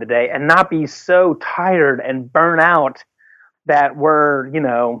at the end of the day and not be so tired and burn out that we're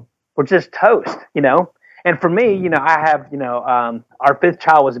just toast, And for me, I have, our fifth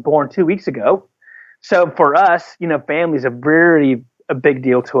child was born 2 weeks ago. So for us, family is a big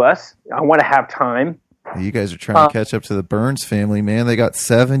deal to us. I want to have time. You guys are trying to catch up to the Burns family, man. They got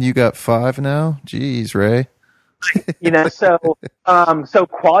 7, you got 5 now. Jeez, Ray. So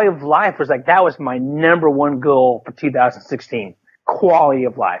quality of life was that was my number one goal for 2016, quality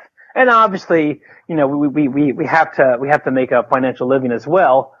of life. And obviously, we have to make a financial living as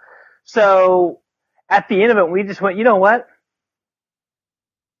well. So at the end of it, we just went, you know what?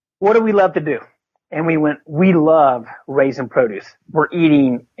 What do we love to do? And we love raising produce. We're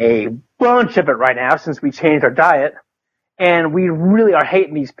eating a bunch of it right now since we changed our diet. And we really are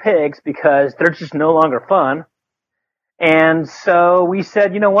hating these pigs because they're just no longer fun. And so we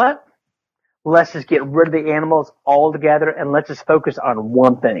said, you know what? Let's just get rid of the animals altogether and let's just focus on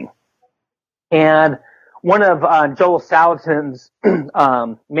one thing. And one of Joel Salatin's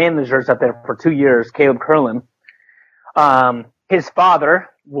managers up there for 2 years, Caleb Curlin, his father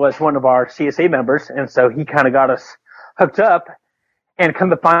was one of our CSA members, and so he kind of got us hooked up. And come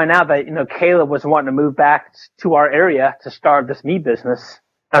to find out that Caleb was wanting to move back to our area to start this meat business.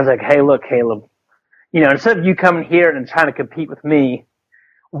 I was like, hey, look, Caleb, instead of you coming here and trying to compete with me,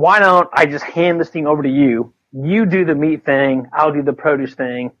 why don't I just hand this thing over to you? You do the meat thing, I'll do the produce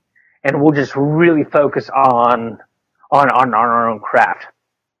thing, and we'll just really focus on our own craft.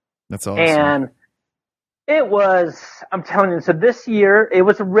 That's awesome. And I'm telling you, so this year it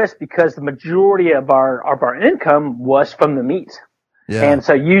was a risk because the majority of our income was from the meat. Yeah. And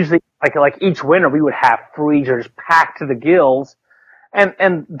so usually like each winter we would have freezers packed to the gills,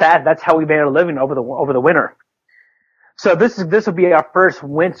 and that's how we made our living over the winter. So this will be our first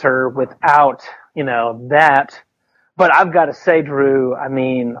winter without, that. But I've got to say, Drew, I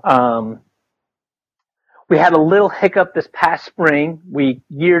mean, we had a little hiccup this past spring. We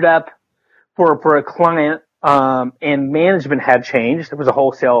geared up for a client, and management had changed. It was a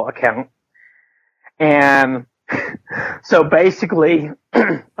wholesale account. And so basically,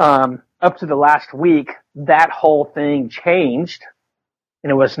 up to the last week, that whole thing changed, and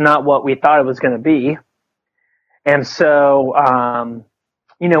it was not what we thought it was going to be. And so,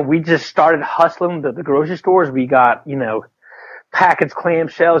 we just started hustling the grocery stores. We got, packaged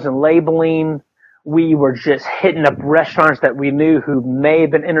clamshells and labeling. We were just hitting up restaurants that we knew who may have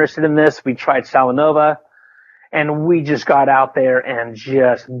been interested in this. We tried Salanova, and we just got out there and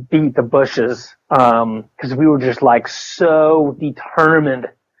just beat the bushes, because we were just like so determined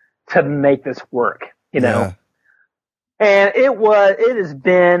to make this work, Yeah. And it has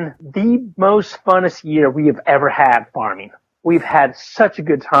been the most funnest year we have ever had farming. We've had such a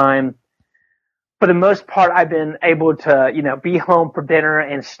good time. For the most part, I've been able to, be home for dinner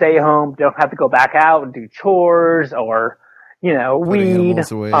and stay home. Don't have to go back out and do chores or, Putting weed.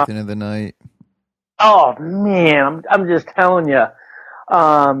 animals away at the end of the night. Oh man, I'm just telling you.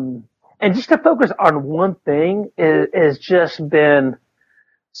 And just to focus on one thing is just been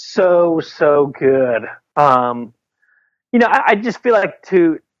so good. I just feel like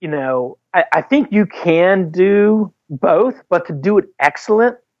I think you can do both, but to do it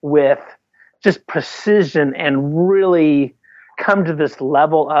excellent with just precision and really come to this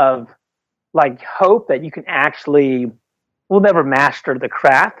level of like hope that you can actually, we'll never master the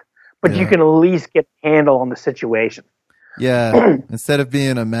craft, but you can at least get a handle on the situation. Yeah. Instead of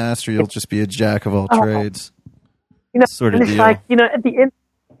being a master, you'll just be a jack of all trades. Sort of and it's deal. like,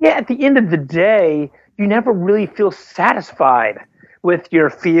 at the end of the day, you never really feel satisfied with your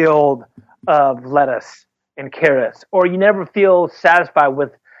field of lettuce and carrots, or you never feel satisfied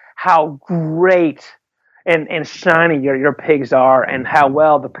with how great and shiny your pigs are and how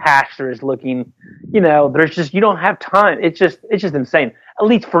well the pasture is looking. There's just, you don't have time. It's just insane, at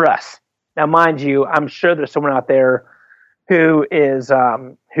least for us. Now, mind you, I'm sure there's someone out there who is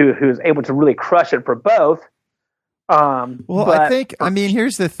who's able to really crush it for both.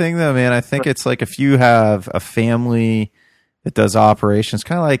 Here's the thing though, man. I think it's like if you have a family that does operations,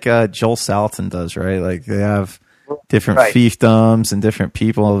 kind of like Joel Salatin does, right? Like they have different fiefdoms and different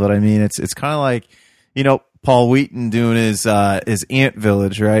people. But I mean, it's kind of like, Paul Wheaton doing his ant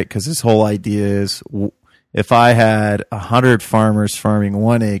village, right? Because his whole idea is if I had 100 farmers farming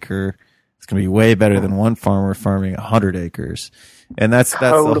 1 acre, it's going to be way better than one farmer farming 100 acres. And that's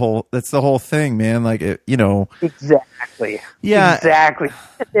the whole thing, man. Like exactly. Yeah. Exactly.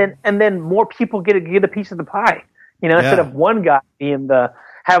 And then more people get a piece of the pie. Instead of one guy having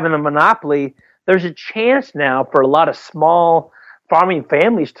the monopoly, there's a chance now for a lot of small farming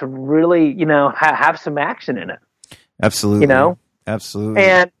families to really, have some action in it. Absolutely. Absolutely.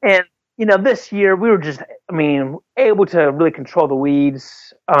 And this year we were just, able to really control the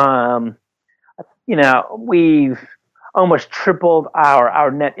weeds. We've almost tripled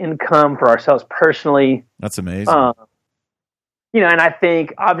our net income for ourselves personally. That's amazing. And I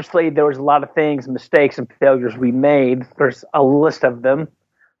think obviously there was a lot of things, mistakes and failures we made. There's a list of them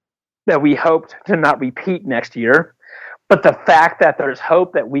that we hoped to not repeat next year. But the fact that there's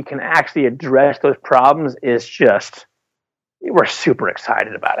hope that we can actually address those problems is just, we're super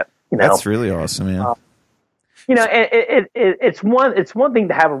excited about it. That's really awesome, man. It's one thing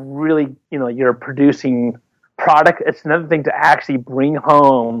to have a really, you're producing product. It's another thing to actually bring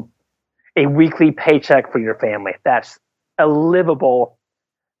home a weekly paycheck for your family. That's a livable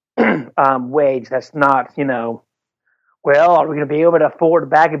wage. That's not, well, are we going to be able to afford a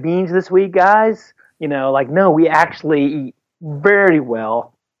bag of beans this week, guys? No, we actually eat very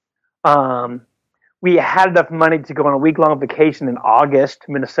well. We had enough money to go on a week-long vacation in August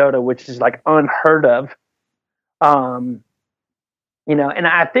to Minnesota, which is like unheard of. And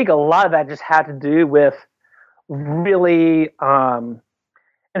I think a lot of that just had to do with really,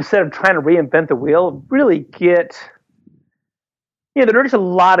 instead of trying to reinvent the wheel, really get, there's a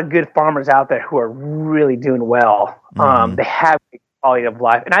lot of good farmers out there who are really doing well. They have a quality of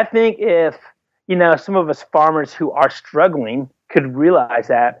life. And I think if some of us farmers who are struggling could realize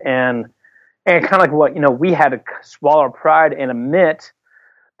that, and kind of like what, we had to swallow our pride and admit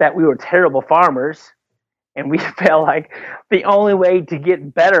that we were terrible farmers. And we felt like the only way to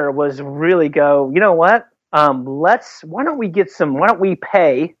get better was really go, you know what? Why don't we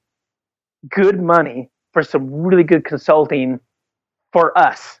pay good money for some really good consulting for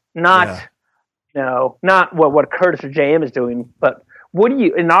us? Not, not what Curtis or JM is doing, but what do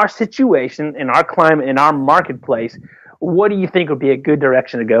you, in our situation, in our climate, in our marketplace, what do you think would be a good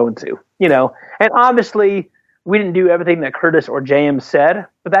direction to go into? And obviously we didn't do everything that Curtis or JM said,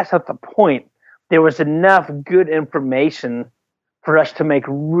 but that's not the point. There was enough good information for us to make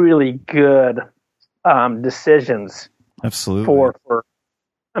really good decisions. Absolutely.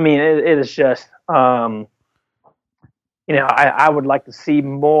 It is just, I would like to see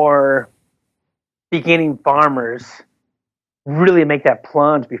more beginning farmers really make that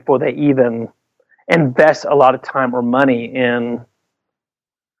plunge before they even invest a lot of time or money in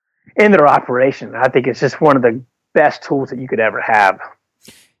their operation. I think it's just one of the best tools that you could ever have.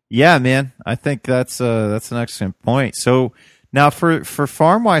 Yeah, man. I think that's an excellent point. So now for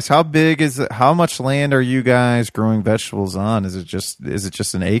farm wise, how big is it? How much land are you guys growing vegetables on? Is it just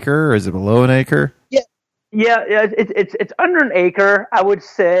an acre, or is it below an acre? Yeah. It's under an acre. I would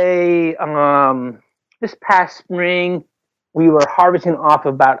say this past spring we were harvesting off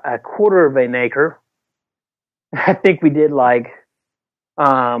about a quarter of an acre. I think we did like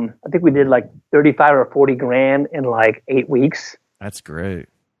 35 or 40 grand in like 8 weeks. That's great.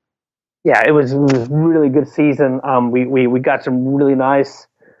 Yeah, it was really good season. We got some really nice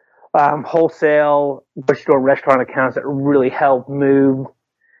wholesale grocery store restaurant accounts that really helped move.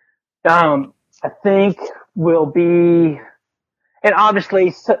 I think we'll be, and obviously,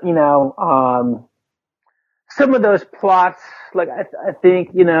 some of those plots, like I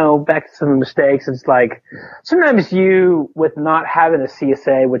think, back to some mistakes, it's like sometimes you, with not having a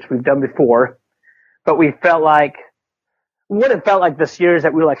CSA, which we've done before, but we felt like, what it felt like this year is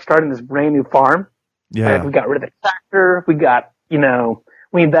that we were like starting this brand new farm. Yeah. Like we got rid of the tractor. We got,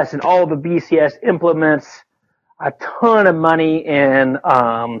 we invested in all the BCS implements, a ton of money in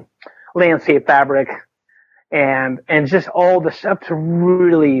landscape fabric, and just all the stuff to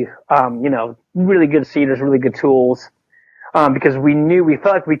really, really good seeders, really good tools, because we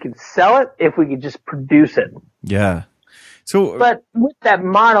felt like we could sell it if we could just produce it. Yeah. So, but with that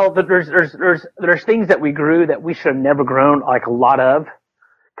model, there's things that we grew that we should have never grown, like a lot of,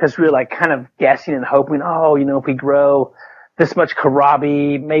 because we were like kind of guessing and hoping, if we grow this much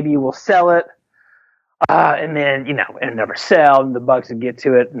kohlrabi, maybe we'll sell it. And then, and never sell, and the bugs would get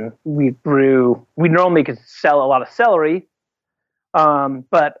to it. And we normally could sell a lot of celery.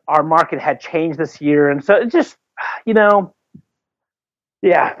 But our market had changed this year. And so it just, there's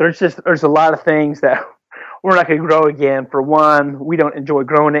a lot of things that we're not going to grow again. For one, we don't enjoy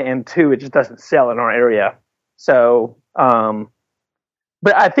growing it. And two, it just doesn't sell in our area. So,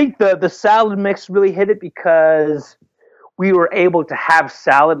 but I think the salad mix really hit it because we were able to have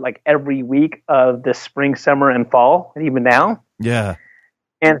salad like every week of the spring, summer, and fall, and even now. Yeah.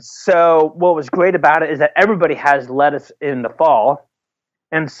 And so what was great about it is that everybody has lettuce in the fall.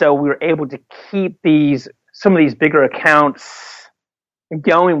 And so we were able to keep some of these bigger accounts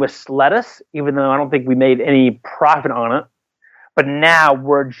going with lettuce, even though I don't think we made any profit on it. But now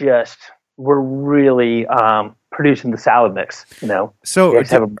we're really producing the salad mix, So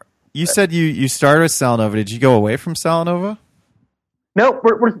you said you started with Salanova. Did you go away from Salanova? No,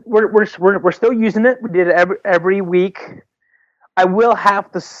 we're still using it. We did it every week. I will have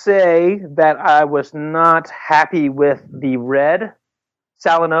to say that I was not happy with the red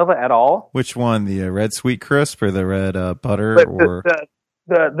Salanova at all. Which one? The red sweet crisp or the red butter? Or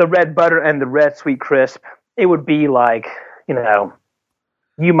the red butter and the red sweet crisp. It would be like,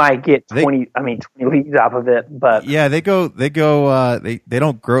 you might get 20 leaves off of it, but yeah, they don't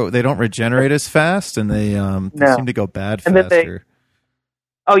grow, they don't regenerate as fast, and they seem to go bad faster.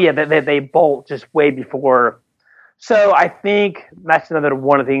 They bolt just way before. So I think that's another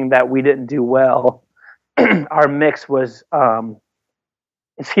one thing that we didn't do well. Our mix was,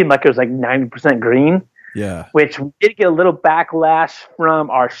 it seemed like it was like 90% green. Yeah. Which we did get a little backlash from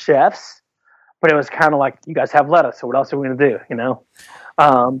our chefs, but it was kind of like, you guys have lettuce, so what else are we going to do,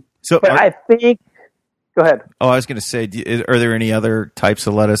 I think, go ahead. Oh, I was going to say, are there any other types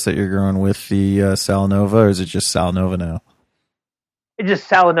of lettuce that you're growing with the Salanova, or is it just Salanova now? It's just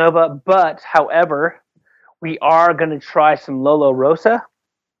Salanova, but however, we are going to try some Lolo Rosa,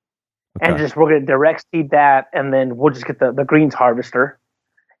 and we're going to direct seed that, and then we'll just get the greens harvester,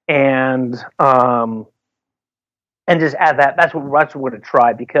 and just add that. That's what we're going to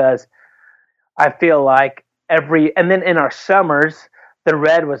try, because I feel like and then in our summers, the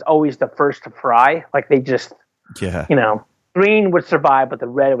red was always the first to fry. Like they just, Yeah. green would survive, but the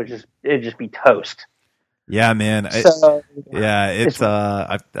red it'd just be toast. Yeah, man. So It's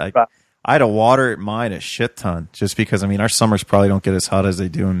I had to water mine a shit ton just because our summers probably don't get as hot as they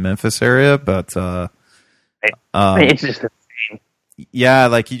do in Memphis area, but it's just yeah,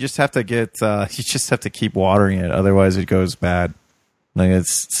 like you just have to keep watering it, otherwise it goes bad. Like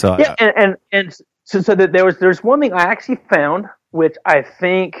it's so yeah, so that there's one thing I actually found, which I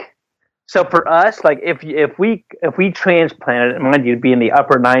think. So for us, like if we transplanted, and mind you, it'd be in the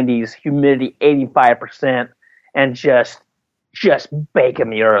upper 90s, humidity 85%, and just bake in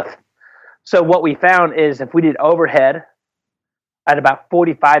the earth. So what we found is if we did overhead at about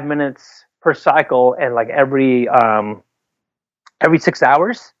 45 minutes per cycle, and like every 6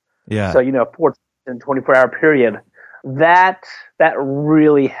 hours, yeah. So 24-hour period, that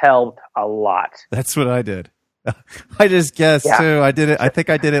really helped a lot. That's what I did. I just guessed too. I did it. I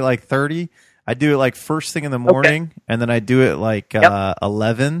think I did it like 30. I do it like first thing in the morning, and then I do it like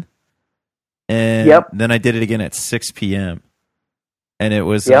 11, and then I did it again at 6 p.m. And it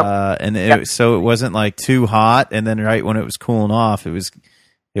was so it wasn't like too hot, and then right when it was cooling off, it was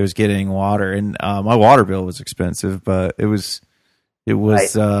getting water, and my water bill was expensive, but it was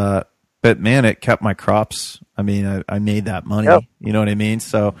right. But man, it kept my crops. I made that money. Yep. You know what I mean?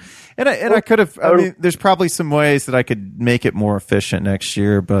 So, and I could have. There's probably some ways that I could make it more efficient next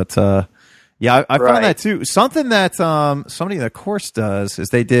year. But I found that too. Something that somebody in the course does is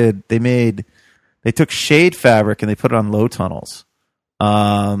they took shade fabric and they put it on low tunnels.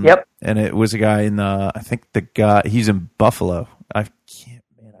 And it was a guy I think the guy, he's in Buffalo.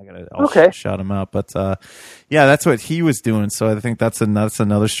 I'll shout him out, but that's what he was doing. So I think that's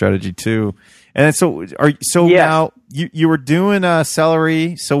another strategy too. And so now you were doing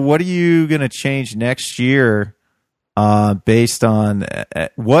celery. So what are you going to change next year based on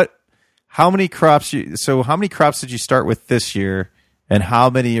how many crops did you start with this year, and how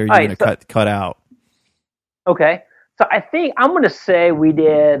many are you going to cut out? Okay, so I think I'm going to say we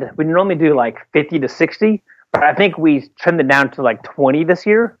normally do like 50 to 60. But I think we trimmed it down to like 20 this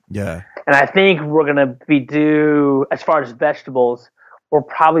year. Yeah. And I think we're going to as far as vegetables, we'll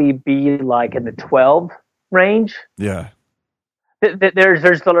probably be like in the 12 range. Yeah. There's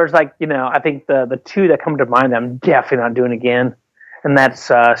like, I think the two that come to mind that I'm definitely not doing again. And that's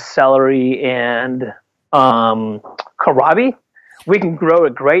celery and kohlrabi. We can grow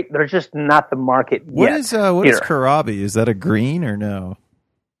it great. There's just not the market yet. What is kohlrabi? Is that a green or no?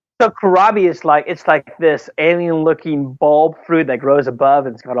 So kohlrabi is it's like this alien-looking bulb fruit that grows above,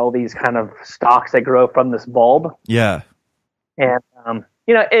 and it's got all these kind of stalks that grow from this bulb. Yeah, and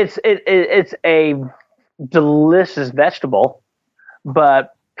it's a delicious vegetable,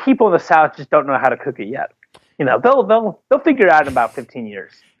 but people in the South just don't know how to cook it yet. They'll figure it out in about 15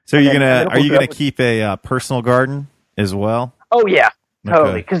 years. So are you gonna keep a personal garden as well? Oh yeah,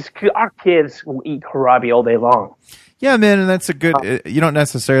 totally. Because our kids will eat kohlrabi all day long. Yeah, man, and that's a good. You don't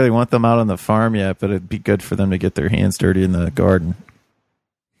necessarily want them out on the farm yet, but it'd be good for them to get their hands dirty in the garden.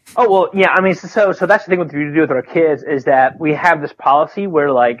 Oh well, yeah. So that's the thing we do with our kids is that we have this policy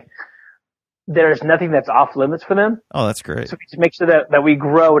where like there's nothing that's off limits for them. Oh, that's great. So we just make sure that we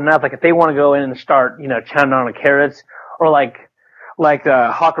grow enough. Like if they want to go in and start, chounding on the carrots or like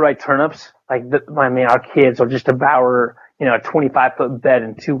Hawkeye turnips, our kids will just devour a 25-foot bed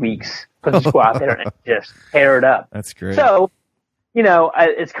in 2 weeks. Just go out there and just tear it up. That's great. So,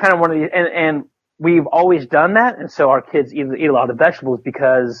 it's kind of one of these, and we've always done that. And so our kids eat a lot of the vegetables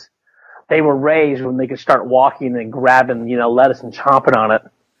because they were raised when they could start walking and grabbing, lettuce and chomping on it.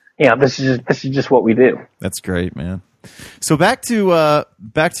 This is just what we do. That's great, man. So back to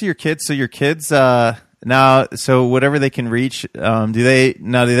your kids. So your kids now, so whatever they can reach, do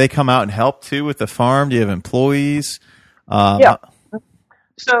they come out and help too with the farm? Do you have employees? Yeah.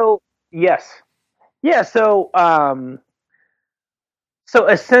 So yes. Yeah. So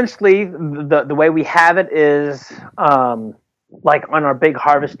essentially the way we have it is, like on our big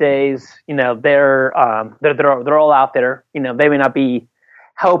harvest days, they're all out there, they may not be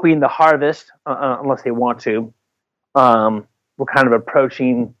helping the harvest, unless they want to. We're kind of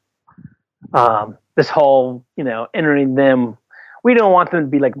approaching, this whole, entering them. We don't want them to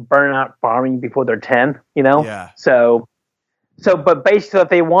be like burnout farming before they're 10, Yeah. But basically, if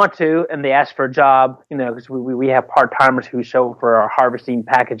they want to and they ask for a job, because we have part timers who show up for our harvesting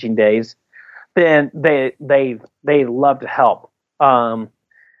packaging days, then they love to help. And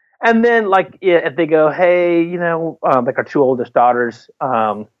then if they go, hey, like our two oldest daughters,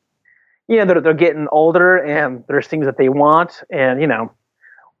 they're getting older and there's things that they want, and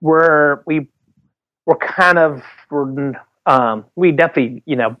we we definitely,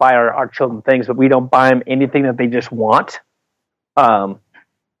 buy our children things, but we don't buy them anything that they just want.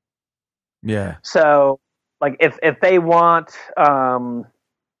 Yeah. So like if they want,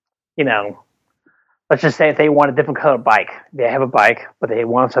 you know, let's just say if they want a different color bike, they have a bike, but they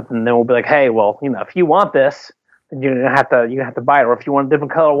want something, then we'll be like, hey, well, if you want this, then you're gonna have to buy it. Or if you want a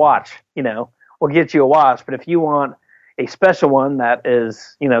different color watch, we'll get you a watch. But if you want a special one that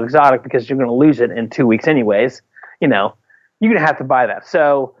is, exotic because you're gonna lose it in 2 weeks anyways, you're gonna have to buy that.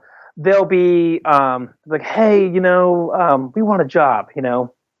 So they'll be like, hey, we want a job,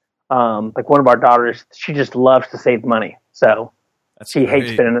 like one of our daughters, she just loves to save money, so she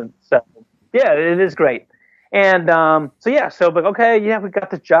hates spending it. So yeah, it is great. And so like, okay, yeah, we got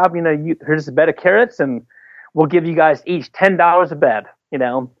this job. Here's a bed of carrots, and we'll give you guys each $10 a bed.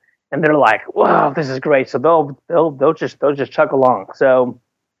 And they're like, wow, this is great. So they'll just chuck along. So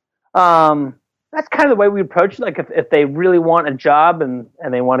that's kind of the way we approach it. Like if they really want a job and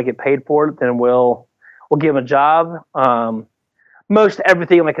they want to get paid for it, then we'll give them a job. Most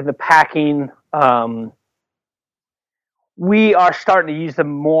everything, like in the packing, we are starting to use them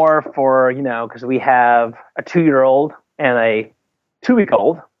more for, because we have a 2-year-old and a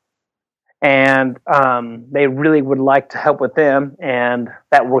 2-week-old, and they really would like to help with them, and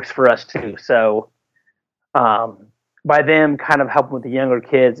that works for us too. So by them kind of helping with the younger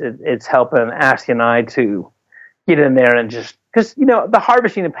kids, it's helping Ashley and I to get in there and just, because, the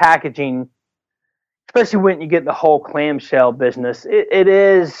harvesting and packaging, especially when you get the whole clamshell business,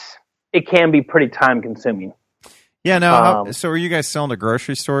 it can be pretty time consuming. Yeah, no. So are you guys selling to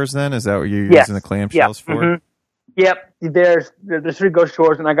grocery stores then? Is that what you're using the clamshells for? Mm-hmm. Yep. There's 3 grocery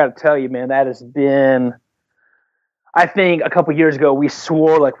stores, and I got to tell you, man, that has been, I think a couple years ago we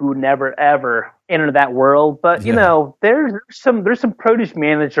swore like we would never ever enter that world, but there's some produce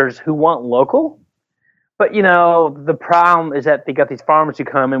managers who want local, but the problem is that they got these farmers who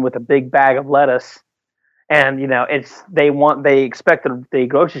come in with a big bag of lettuce, and they expect the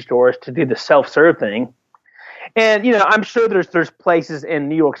grocery stores to do the self-serve thing. And, I'm sure there's places in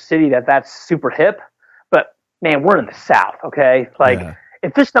New York City that's super hip, but man, we're in the South, okay? Like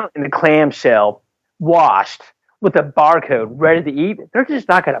if it's not in the clamshell, washed with a barcode, ready to eat, they're just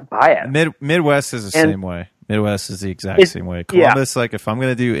not going to buy it. Midwest is the same way. Midwest is the exact same way. Columbus, like if I'm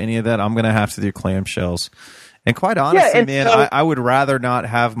going to do any of that, I'm going to have to do clamshells. And quite honestly, man, so, I would rather not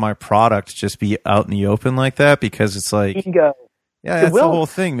have my product just be out in the open like that, because it's like, bingo. Yeah, that's the whole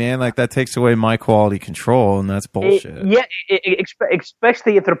thing, man. Like that takes away my quality control, and that's bullshit.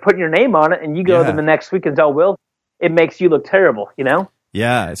 Especially if they're putting your name on it, and you go to the next week and tell Will, it makes you look terrible,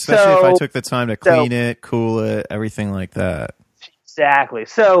 Yeah, especially if I took the time to clean it, cool it, everything like that. Exactly.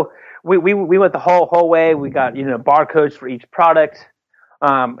 So we went the whole way. We got barcodes for each product,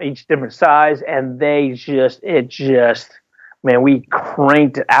 each different size, and man, we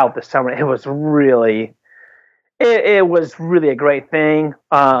cranked it out this summer. It was really. It was really a great thing.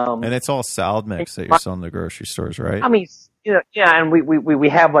 And it's all salad mix that you're selling in the grocery stores, right? I mean, and we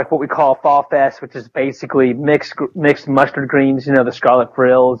have like what we call Fall Fest, which is basically mixed mustard greens, the scarlet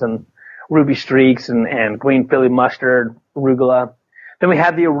frills and ruby streaks and green Philly mustard, arugula. Then we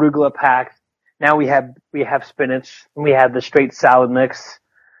have the arugula pack. Now we have spinach, and we have the straight salad mix.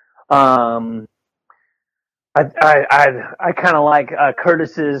 I kind of like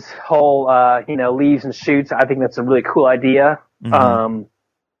Curtis's whole, leaves and shoots. I think that's a really cool idea,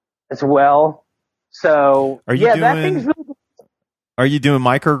 as well. So that thing's really cool. Are you doing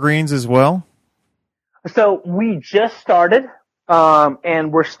microgreens as well? So we just started,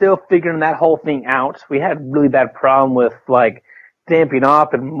 and we're still figuring that whole thing out. We had really bad problem with like damping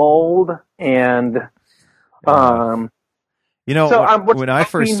off and mold, and when I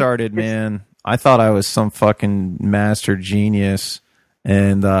first started, man, I thought I was some fucking master genius,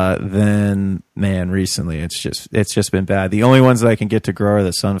 and then, man, recently it's just been bad. The only ones that I can get to grow are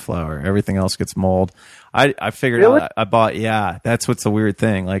the sunflower. Everything else gets mold. I figured out. I bought. Yeah, that's what's the weird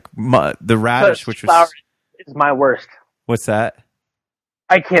thing. Like the radish, which was is my worst. What's that?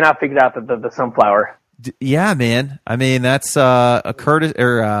 I cannot figure out the sunflower. Yeah, man. I mean, that's a Curtis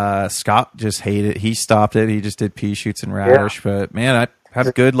or Scott just hated it. He stopped it. He just did pea shoots and radish. Yeah. But man, I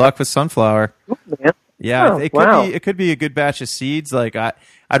have good luck with sunflower. Man. Yeah, it could be a good batch of seeds. Like I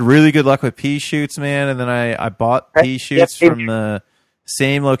had really good luck with pea shoots, man. And then I bought pea shoots from the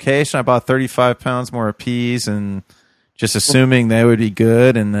same location. I bought 35 pounds more of peas, and just assuming they would be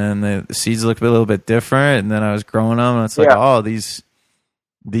good. And then the seeds look a little bit different. And then I was growing them, and it's like, oh, these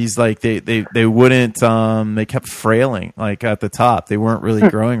like they wouldn't. They kept frailing like at the top. They weren't really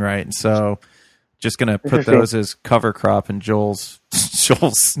growing right, and so just gonna put Interesting. those as cover crop in Joel's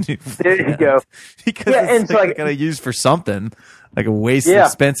new There you go. because Yeah, and it's so, like like, gonna use for something like a waste Yeah.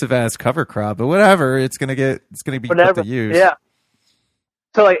 expensive ass cover crop, but whatever, it's gonna be put whatever. to use. Yeah.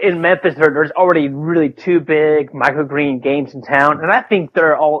 So like in Memphis, there's already really two big microgreen games in town, and I think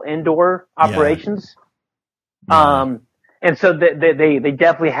they're all indoor operations. Yeah. And so they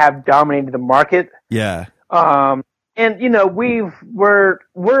definitely have dominated the market. Yeah. And you know we're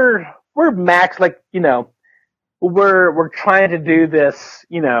max, like, you know, we're trying to do this,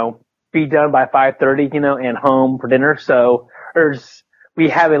 you know, be done by 5:30, you know, and home for dinner. So we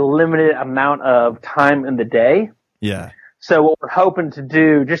have a limited amount of time in the day. Yeah. So what we're hoping to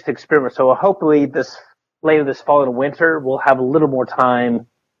do, just to experiment. So hopefully later this fall and winter, we'll have a little more time.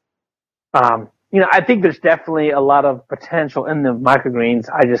 You know, I think there's definitely a lot of potential in the microgreens.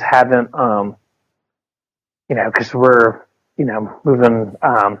 I just haven't, you know, because we're, you know, moving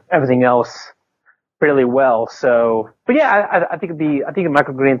everything else fairly well. So, but yeah, I think the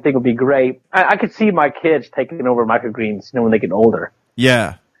microgreen thing would be great. I could see my kids taking over microgreens, you know, when they get older.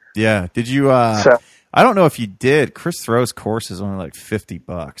 Yeah. Yeah. Did you? So, I don't know if you did. Chris Throw's course is only like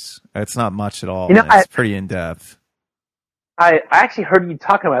 $50. It's not much at all. You know, it's pretty in depth. I actually heard you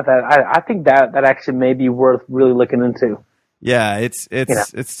talking about that. I think that actually may be worth really looking into. Yeah, it's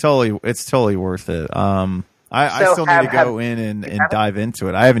totally worth it. I still need to go in and dive into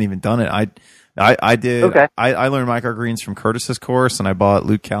it. I haven't even done it. I did. Okay. I learned microgreens from Curtis's course, and I bought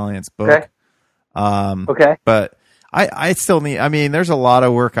Luke Callahan's book. Okay. Okay. But I still need. I mean, there's a lot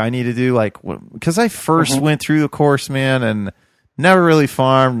of work I need to do. Like, because I first went through the course, man, and never really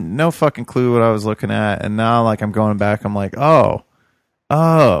farmed. No fucking clue what I was looking at, and now like I'm going back. I'm like, oh,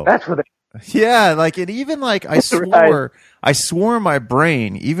 that's what. Yeah, like it. Even like I swore in my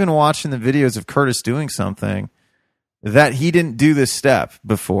brain, even watching the videos of Curtis doing something, that he didn't do this step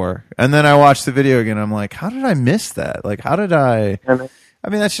before. And then I watched the video again. I'm like, how did I miss that? Like, how did I? I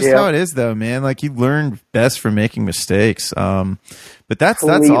mean, that's just how it is, though, man. Like, you learn best from making mistakes. But that's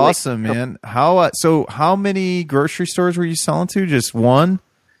awesome, man. How many grocery stores were you selling to? Just one?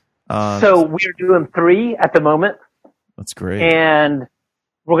 So we're doing 3 at the moment. That's great. And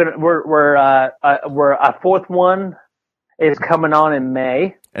we're a fourth one is coming on in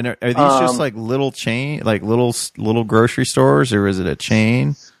May. And are these just like little chain, like little grocery stores, or is it a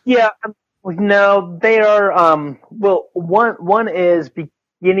chain? Yeah, no, they are. Well, one is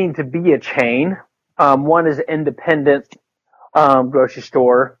beginning to be a chain. One is an independent grocery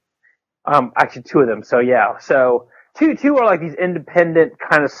store. Actually, 2 of them. So yeah, so two are like these independent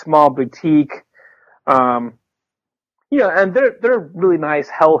kind of small boutique. You know, and they're really nice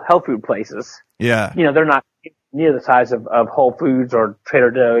health food places. Yeah. You know, they're not near the size of Whole Foods or Trader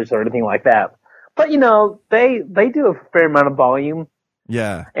Joe's or anything like that. But, you know, they do a fair amount of volume.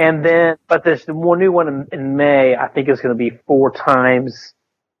 Yeah. And then, but there's the new one in May, I think it's going to be 4 times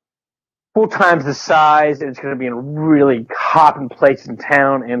the size, and it's going to be in a really hopping place in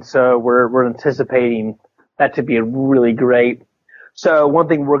town. And so we're anticipating that to be really great. So one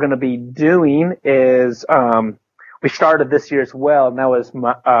thing we're going to be doing is, we started this year as well, and that was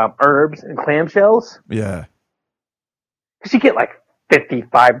herbs and clamshells. Yeah. Because you get like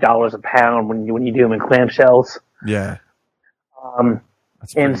 $55 a pound when you do them in clamshells. Yeah.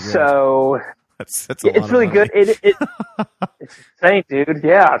 And so that's a it's lot really of money. good. It's insane, dude.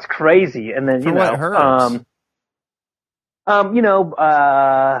 Yeah, it's crazy. And then For what herbs?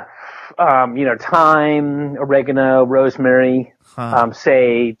 Thyme, oregano, rosemary,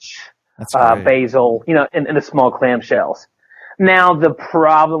 sage, That's great. basil. You know, in the small clamshells. Now the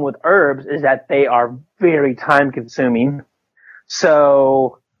problem with herbs is that they are very time consuming.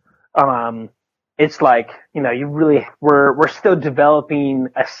 So, it's like, you know, we're still developing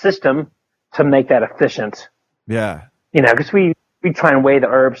a system to make that efficient. Yeah. You know, because we try and weigh the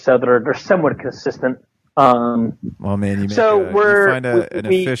herbs so they're somewhat consistent. Well, man, you find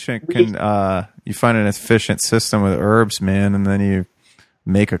an efficient system with herbs, man, and then you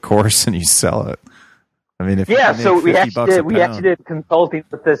make a course and you sell it. I mean, so we actually did consulting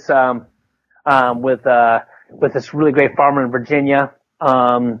with this with this really great farmer in Virginia,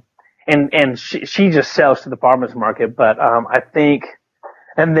 and she just sells to the farmers market. But I think,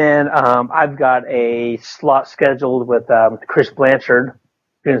 and then I've got a slot scheduled with Chris Blanchard,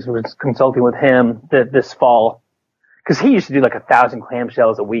 who's consulting with him this fall, because he used to do like 1,000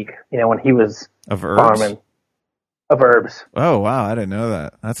 clamshells a week. You know, when he was farming of herbs. Oh wow, I didn't know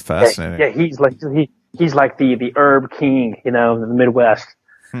that. That's fascinating. Yeah, he's like the herb king, you know, in the Midwest.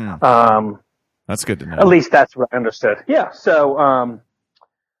 That's good to know. At least that's what I understood. Yeah. So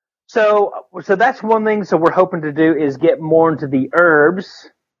that's one thing. So we're hoping to do is get more into the herbs.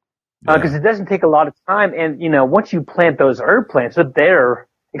 because it doesn't take a lot of time. And, once you plant those herb plants, they're there,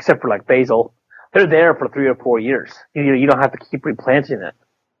 except for like basil, they're there for 3 or 4 years. You don't have to keep replanting it.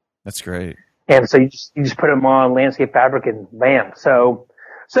 That's great. And so you just put them on landscape fabric and bam. So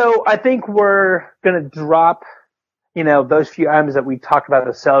I think we're going to drop, those few items that we talked about,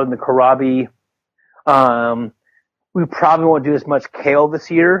 the celery and the kohlrabi. We probably won't do as much kale this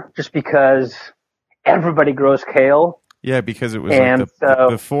year just because everybody grows kale. Yeah, because it was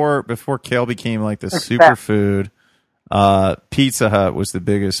before kale became like the superfood, Pizza Hut was the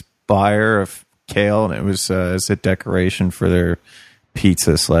biggest buyer of kale, and it was as a decoration for their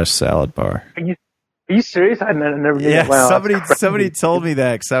pizza / salad bar. Are you serious? I never knew that. Wow, somebody told me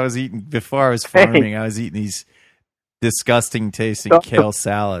that because I was eating before I was farming. I was eating these disgusting tasting kale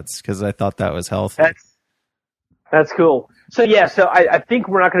salads because I thought that was healthy. That's cool. So I think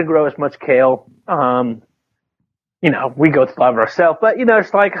we're not going to grow as much kale. We go to love ourselves, but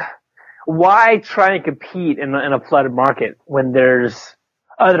it's like, why try and compete in a flooded market when there's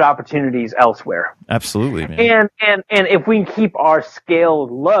other opportunities elsewhere? Absolutely, man. And if we can keep our scale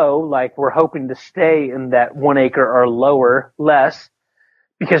low, like we're hoping to stay in that 1 acre or less,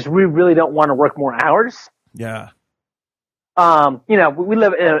 because we really don't want to work more hours. Yeah. We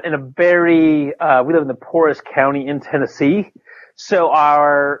live in we live in the poorest county in Tennessee. So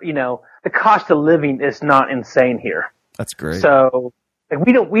our, the cost of living is not insane here. That's great. So like,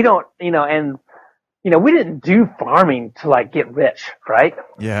 we don't, we didn't do farming to like get rich, right?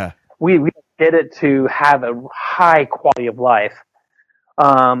 Yeah. We did it to have a high quality of life.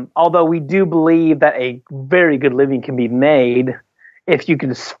 Although we do believe that a very good living can be made if you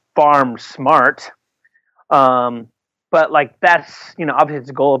can farm smart. But like that's, obviously it's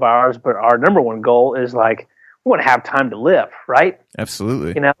a goal of ours, but our number one goal is like, we want to have time to live, right?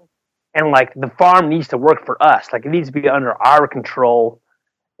 Absolutely. And like the farm needs to work for us. Like it needs to be under our control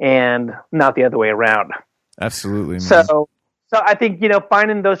and not the other way around. Absolutely, man. So I think,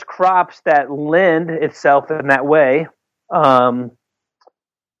 finding those crops that lend itself in that way,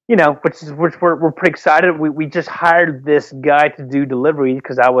 which we're pretty excited. We just hired this guy to do delivery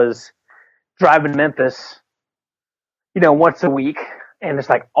because I was driving Memphis, once a week. And it's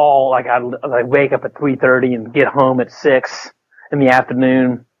like I wake up at 3:30 and get home at 6 in the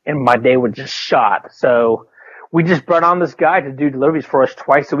afternoon, and my day was just shot. So we just brought on this guy to do deliveries for us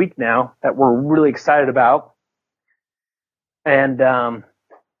twice a week now that we're really excited about. And, that's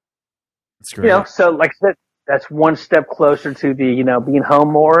great. So like I said, that's one step closer to the, being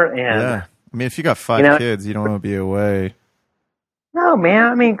home more. And yeah. I mean, if you got 5 kids, you don't want to be away. No, man.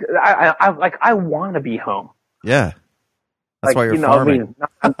 I mean, I want to be home. Yeah. That's why you're farming.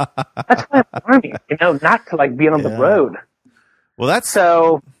 That's why I'm farming, not to like be on the road. Well, that's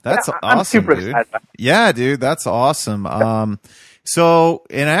awesome. I'm super dude. excited about it. Yeah, dude, that's awesome. So,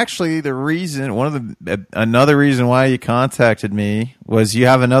 and actually another reason why you contacted me was you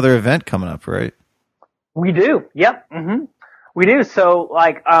have another event coming up, right? We do. Yep. Mm-hmm. We do. So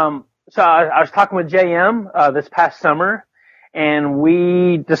like, so I was talking with JM, this past summer, and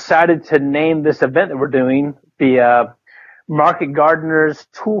we decided to name this event that we're doing the, Market Gardeners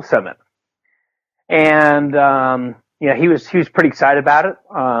Tool Summit. And, he was pretty excited about it.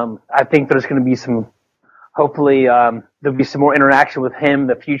 I think there's going to be hopefully, there'll be some more interaction with him in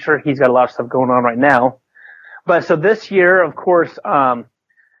the future. He's got a lot of stuff going on right now. But so this year, of course,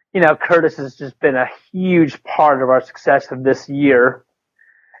 Curtis has just been a huge part of our success of this year.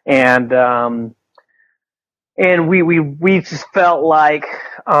 And we just felt like,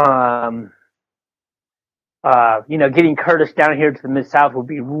 getting Curtis down here to the Mid-South would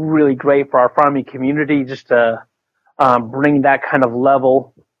be really great for our farming community, just to bring that kind of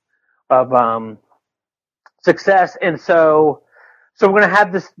level of success. And so we're going to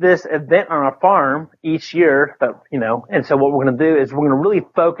have this event on our farm each year, and so what we're going to do is we're going to really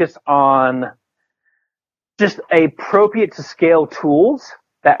focus on just appropriate to scale tools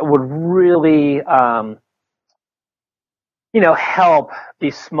that would really, help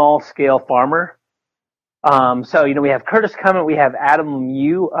the small scale farmer. So, we have Curtis coming. We have Adam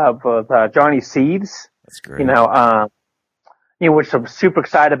Lemieux of Johnny Seeds. That's great. Which I'm super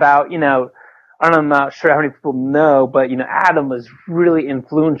excited about. I'm not sure how many people know, but, Adam was really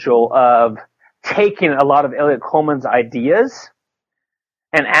influential of taking a lot of Elliot Coleman's ideas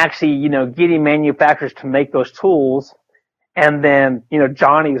and actually, getting manufacturers to make those tools. And then,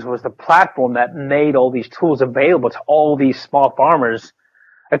 Johnny's was the platform that made all these tools available to all these small farmers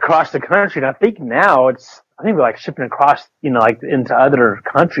across the country. And I think now we're like shipping across, into other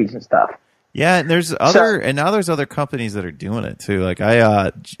countries and stuff. Yeah, and there's other companies that are doing it too. Like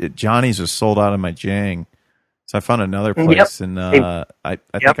Johnny's was sold out of my Jang So I found another place, and I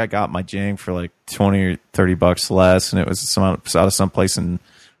think I got my Jang for like $20 or $30 less, and it was out of some place in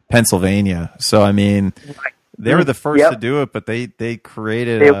Pennsylvania. So I mean, they were the first to do it, but they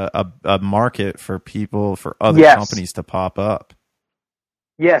created a market for people, for other companies to pop up.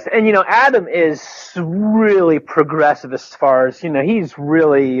 Yes, and Adam is really progressive as far as he's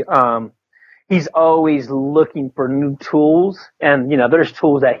really he's always looking for new tools, and there's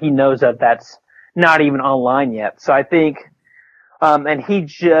tools that he knows of that's not even online yet. So I think, and he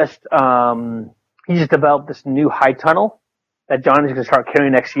just developed this new high tunnel that Johnny's going to start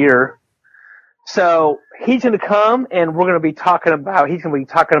carrying next year. So he's going to come, and we're going to be talking about. He's going to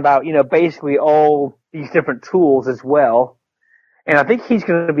be talking about basically all these different tools as well. And I think he's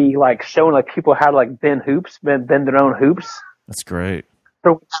going to be like showing like people how to like bend their own hoops. That's great.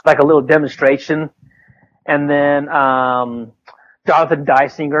 For like a little demonstration. And then Jonathan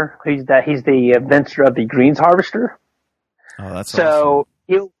Dysinger, he's the inventor of the greens harvester. Oh, that's so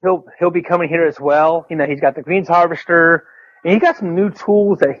awesome. he'll be coming here as well. He's got the greens harvester, and he's got some new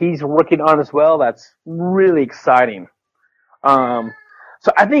tools that he's working on as well. That's really exciting. So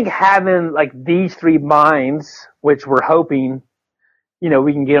I think having like these three minds, which we're hoping,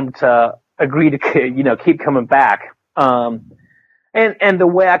 we can get them to agree to, keep coming back. And the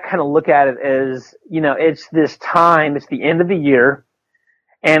way I kind of look at it is, it's this time, it's the end of the year,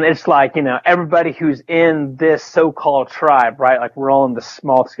 and it's like, everybody who's in this so-called tribe, right? Like we're all in the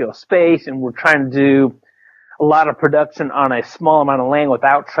small scale space, and we're trying to do a lot of production on a small amount of land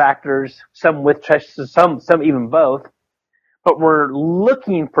without tractors, some with tractors, some even both. But we're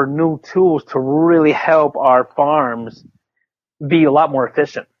looking for new tools to really help our farms be a lot more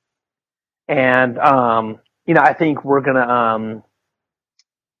efficient. And, I think we're gonna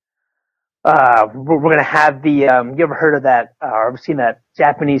have the, you ever heard of that, or ever seen that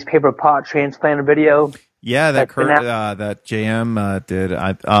Japanese paper pot transplanter video? Yeah, that JM did.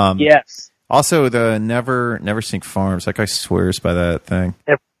 Yes. Also, the Never Sink Farms. That guy swears by that thing.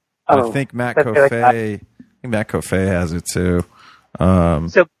 I think Matt Coffey has it too.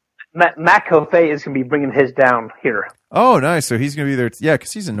 So Matt Coffey is going to be bringing his down here. Oh, nice. So he's going to be there. Yeah,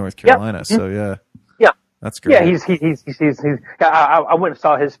 because he's in North Carolina. Yep. So yeah. That's great. Yeah, he's I went and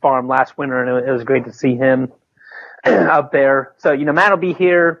saw his farm last winter, and it was great to see him up there. So, Matt will be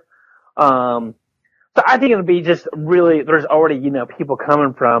here. So I think it'll be just really, there's already, people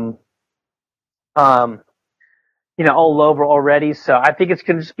coming from, all over already. So I think it's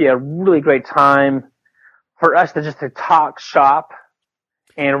going to just be a really great time for us to talk shop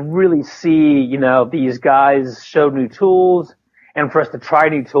and really see, these guys show new tools, and for us to try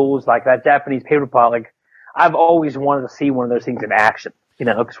new tools like that Japanese paper pot. Like, I've always wanted to see one of those things in action,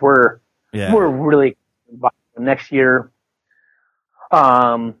 because we're really next year.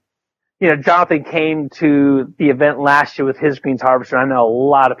 Jonathan came to the event last year with his greens harvester. I know a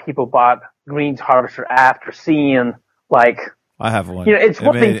lot of people bought greens harvester after seeing I have one. It's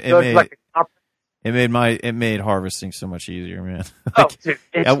one thing. It made harvesting so much easier, man. Dude,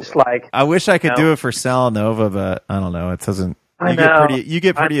 it's just like, I wish I could do it for Salanova, but I don't know. It doesn't. You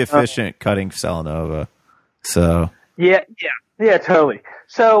get pretty efficient cutting Salanova. So yeah, totally.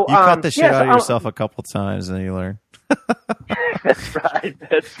 So you cut the shit out of yourself a couple times, and then you learn. That's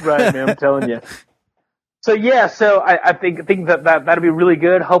right, man. I'm telling you. So I think that'll be really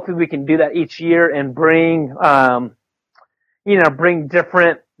good. Hopefully, we can do that each year and bring bring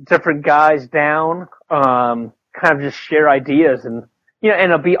different guys down, kind of just share ideas, and and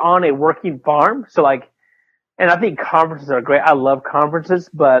it'll be on a working farm. So and I think conferences are great. I love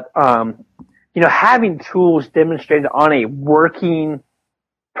conferences, but having tools demonstrated on a working,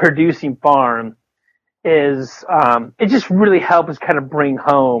 producing farm is, it just really helps us kind of bring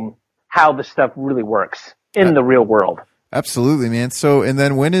home how the stuff really works in the real world. Absolutely, man. So, and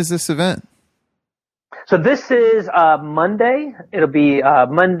then when is this event? So this is, Monday. It'll be,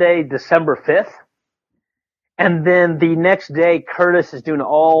 Monday, December 5th. And then the next day, Curtis is doing an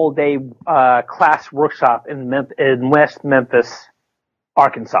all-day, class workshop in West Memphis,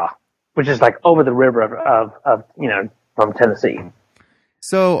 Arkansas, which is like over the river of from Tennessee.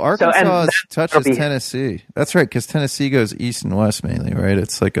 So Arkansas touches Tennessee. That's right, because Tennessee goes east and west mainly, right?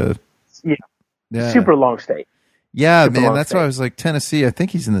 It's like a super long state. Yeah, super man. That's why I was like, Tennessee. I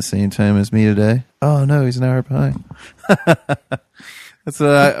think he's in the same time as me today. Oh no, he's an hour behind. That's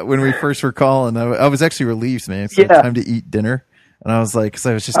when we first were calling. I was actually relieved, man. It's time to eat dinner, and I was like, because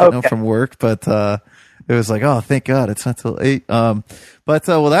I was just getting home from work, but it was like, oh, thank God, it's not till 8. But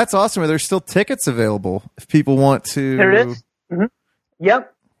well, that's awesome. There's still tickets available if people want to. There is. Mm-hmm.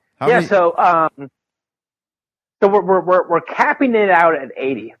 Yep. So we're capping it out at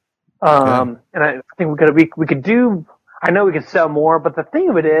 80. Okay. And I think we could do. I know we could sell more, but the thing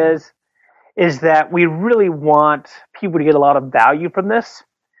of it is that we really want people to get a lot of value from this.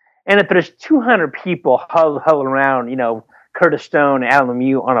 And if there's 200 people huddled around, Curtis Stone, Adam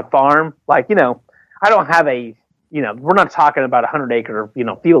Lemieux on a farm, I don't have we're not talking about a 100-acre,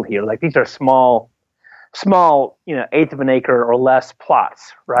 field here. Like these are small, eighth of an acre or less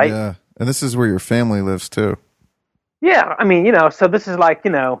plots, right? Yeah. And this is where your family lives too. Yeah, I mean, so this is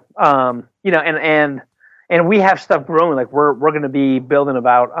and we have stuff growing. Like we're going to be building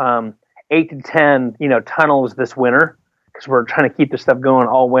about 8 to 10, tunnels this winter because we're trying to keep this stuff going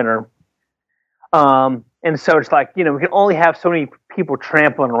all winter. And so it's like, we can only have so many people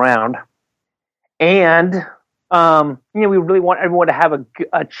trampling around, and we really want everyone to have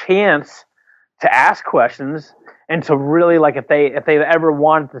a chance to ask questions and to really if they've ever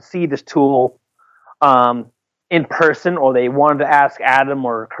wanted to see this tool in person, or they wanted to ask Adam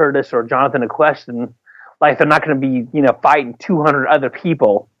or Curtis or Jonathan a question, they're not going to be fighting 200 other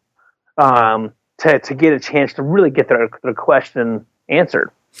people to get a chance to really get their question answered.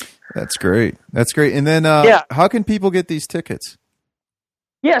 That's great. That's great. And then how can people get these tickets?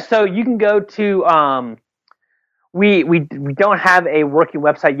 Yeah, so you can go to we don't have a working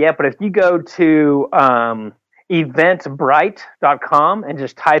website yet, but if you go to eventbrite.com and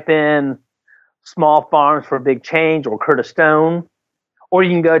just type in Small Farms for Big Change or Curtis Stone, or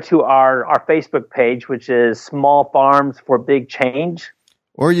you can go to our Facebook page, which is Small Farms for Big Change.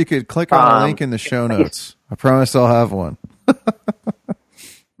 Or you could click on a link in the show notes. I promise I'll have one.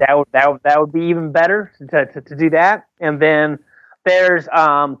 That would be even better to do that. And then there's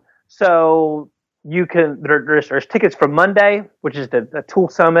there's tickets for Monday, which is the Tool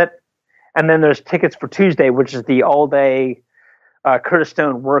Summit, and then there's tickets for Tuesday, which is the all day Curtis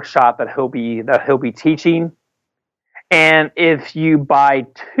Stone workshop that he'll be teaching. And if you buy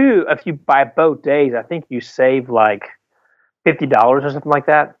both days, I think you save like $50 or something like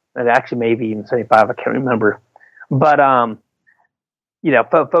that. And actually maybe even 75, I can't remember. But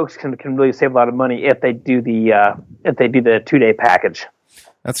folks can really save a lot of money if they do the 2-day package.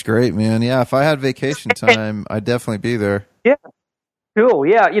 That's great, man. Yeah, if I had vacation time, I'd definitely be there. Yeah, cool.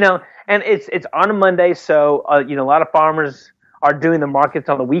 Yeah, and it's on a Monday, so a lot of farmers are doing the markets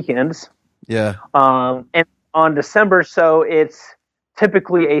on the weekends. Yeah. And on December, so it's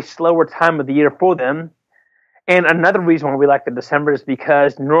typically a slower time of the year for them. And another reason why we like the December is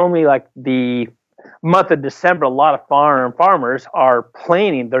because normally, the month of December, a lot of farmers are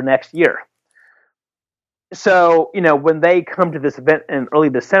planning their next year. So, when they come to this event in early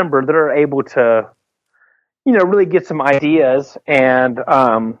December, they're able to, really get some ideas and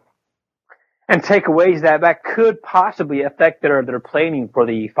takeaways that could possibly affect their planning for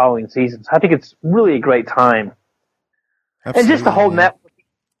the following seasons. I think it's really a great time. Absolutely, and just the whole network,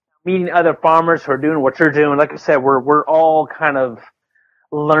 meeting other farmers who are doing what you're doing. Like I said, we're all kind of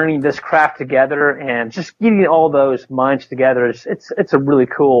learning this craft together, and just getting all those minds together. It's a really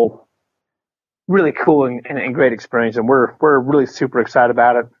cool and great experience, and we're really super excited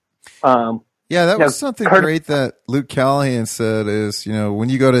about it. Yeah, that was something great that Luke Callahan said is, when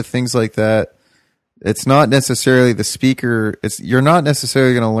you go to things like that, it's not necessarily the speaker. You're not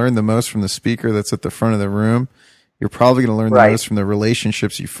necessarily going to learn the most from the speaker that's at the front of the room. You're probably going to learn the most from the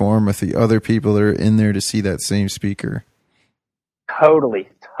relationships you form with the other people that are in there to see that same speaker. Totally.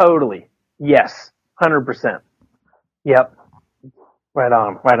 Yes. 100%. Yep. Right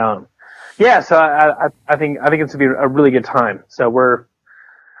on. Yeah. So I think it's going to be a really good time. So we're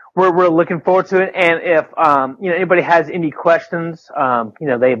looking forward to it. And if, anybody has any questions,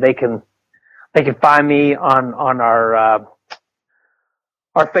 they can find me on our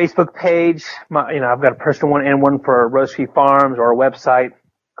Facebook page. I've got a personal one and one for Rose Tree Farms, or our website,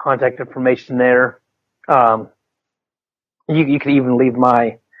 contact information there. You could even leave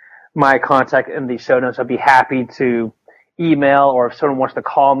my contact in the show notes. I'd be happy to email, or if someone wants to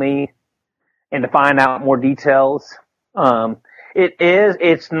call me and to find out more details.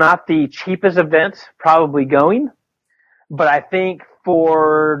 It's not the cheapest event probably going, but I think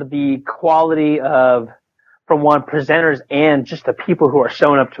for the quality of, from one, presenters and just the people who are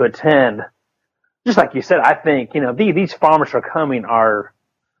showing up to attend, just like you said, I think, these farmers who are coming are,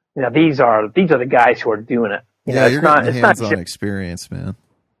 these are the guys who are doing it. You're getting hands-on experience, man.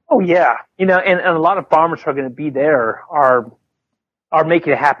 Oh yeah. And a lot of farmers who are going to be there are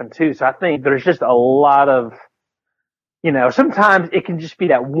making it happen too. So I think there's just a lot of, sometimes it can just be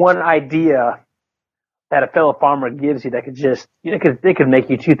that one idea that a fellow farmer gives you that could just, it could make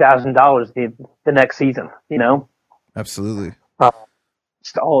you $2,000 the next season, Absolutely.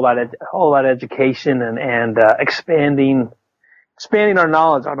 Just all about education and expanding expanding our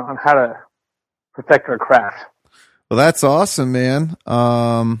knowledge on how to perfect our craft. Well, that's awesome, man.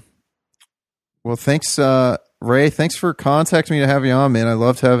 Well, thanks, Ray. Thanks for contacting me to have you on, man. I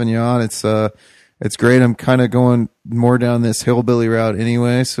loved having you on. It's great. I'm kind of going more down this hillbilly route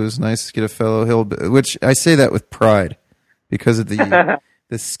anyway, so it's nice to get a fellow hillbilly, which I say that with pride because of the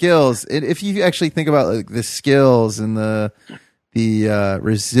the skills. If you actually think about like the skills and the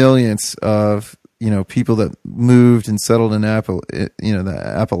resilience of, you know, people that moved and settled in the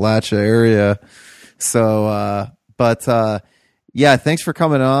Appalachia area. So, yeah, thanks for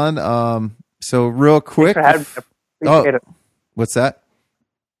coming on. So real quick. Thanks for having me. What's that?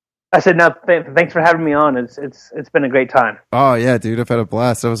 I said, no, thanks for having me on. It's been a great time. Oh yeah, dude, I've had a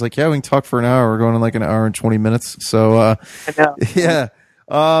blast. I was like, yeah, we can talk for an hour. We're going in like an hour and 20 minutes. So, I know. yeah.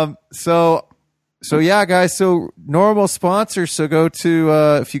 So yeah, guys, so normal sponsors. So go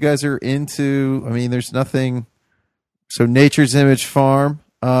to, if you guys are into, I mean, there's nothing. So Nature's Image Farm.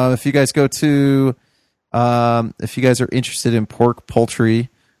 If you guys go to, if you guys are interested in pork, poultry,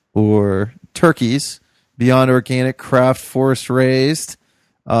 or turkeys, beyond organic, craft, forest raised,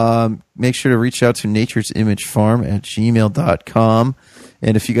 make sure to reach out to Nature's Image Farm at gmail.com.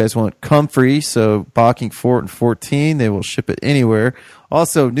 And if you guys want comfrey, so Bocking Fort and 14, they will ship it anywhere.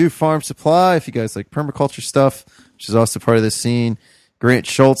 Also, New Farm Supply, if you guys like permaculture stuff, which is also part of this scene. Grant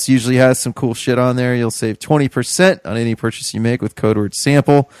Schultz usually has some cool shit on there. You'll save 20% on any purchase you make with code word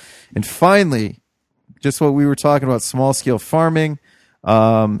sample. And finally, just what we were talking about, small scale farming.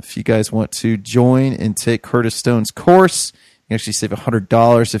 If you guys want to join and take Curtis Stone's course, you actually save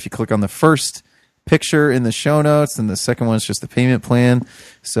 $100 if you click on the first picture in the show notes, and the second one's just the payment plan.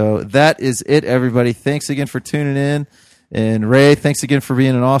 So that is it, everybody. Thanks again for tuning in. And Ray, thanks again for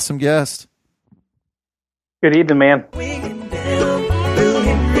being an awesome guest. Good evening, man. Winging down, Bill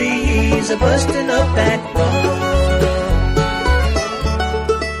Henry's a busting up that bar.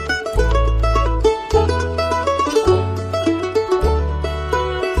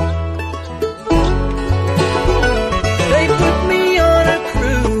 They put me on a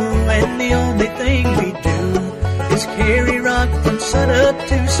crew, and the only thing we do is carry rock from sunup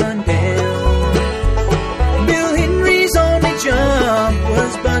to sundown. Bill Henry's only job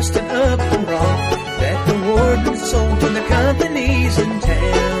was busting up the rock that the warden sold to the companies in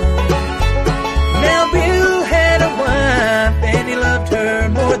town. Now Bill had a wife and he loved her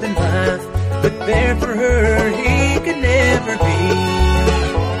more than life, but there for her he could never be.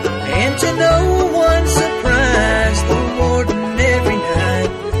 And to no one's surprise, the warden every night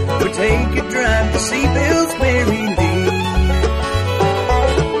would take a drive to see Bill's Mary Lee.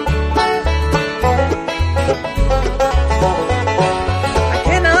 I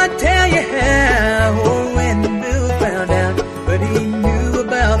cannot tell you how or when Bill found out, but he knew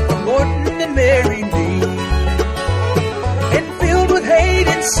about the warden and Mary Lee. And filled with hate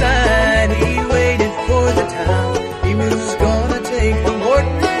inside, he waited for the time he was gonna take the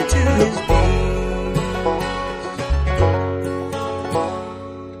warden to his knees.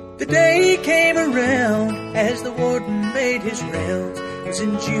 The day came around as the warden made his rounds. It was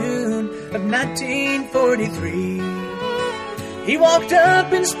in June of 1943. He walked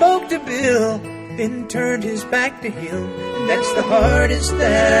up and spoke to Bill, then turned his back to him. And that's the hardest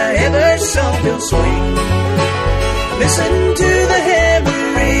that I ever saw Bill swing. Listen to the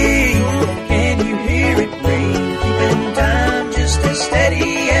hammer ring, can you hear it ring? Keeping time just as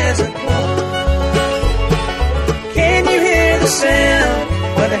steady as a clock. Can you hear the sound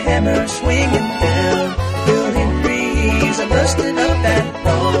of the hammer swinging down? Bill Henry's a busting up that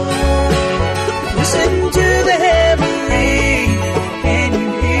rock. Listen to the hammer ring, can you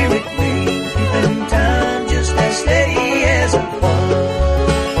hear it ring? Keeping time just as steady as a clock.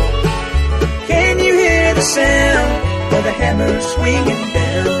 Can you hear the sound of the hammer swinging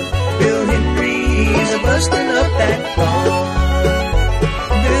down? Bill Henry's a busting up that rock.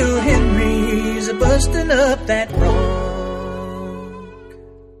 Bill Henry's a busting up that rock.